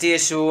Wednesday.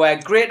 So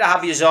great to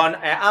have you on.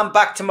 I'm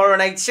back tomorrow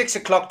night, 6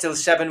 o'clock till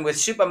 7 with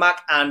Super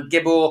Mac and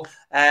Gibbo.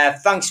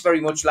 Thanks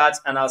very much,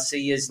 lads, and I'll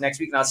see you next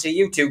week. And I'll see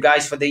you two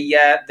guys for the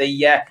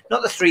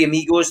not the three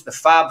amigos, the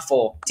Fab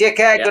Four. Take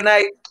care. Yeah. Good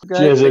night.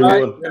 Cheers,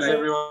 everyone. Cheers,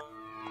 everyone.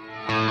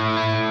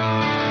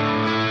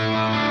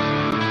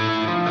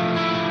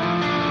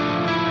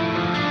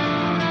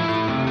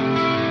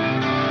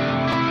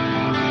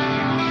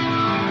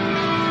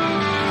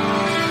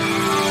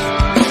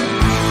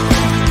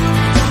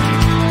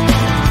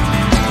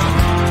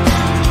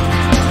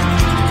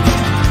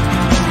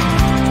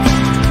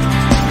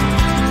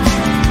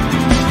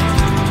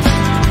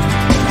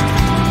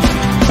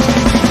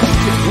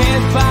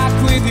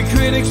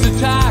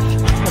 Attack.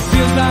 It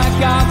feels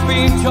like I've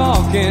been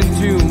talking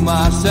to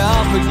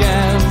myself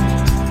again,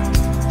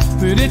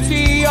 but it's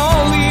the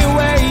only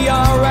way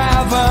you're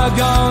ever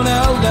gonna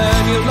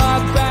learn. You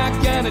look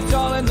back and it's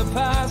all in the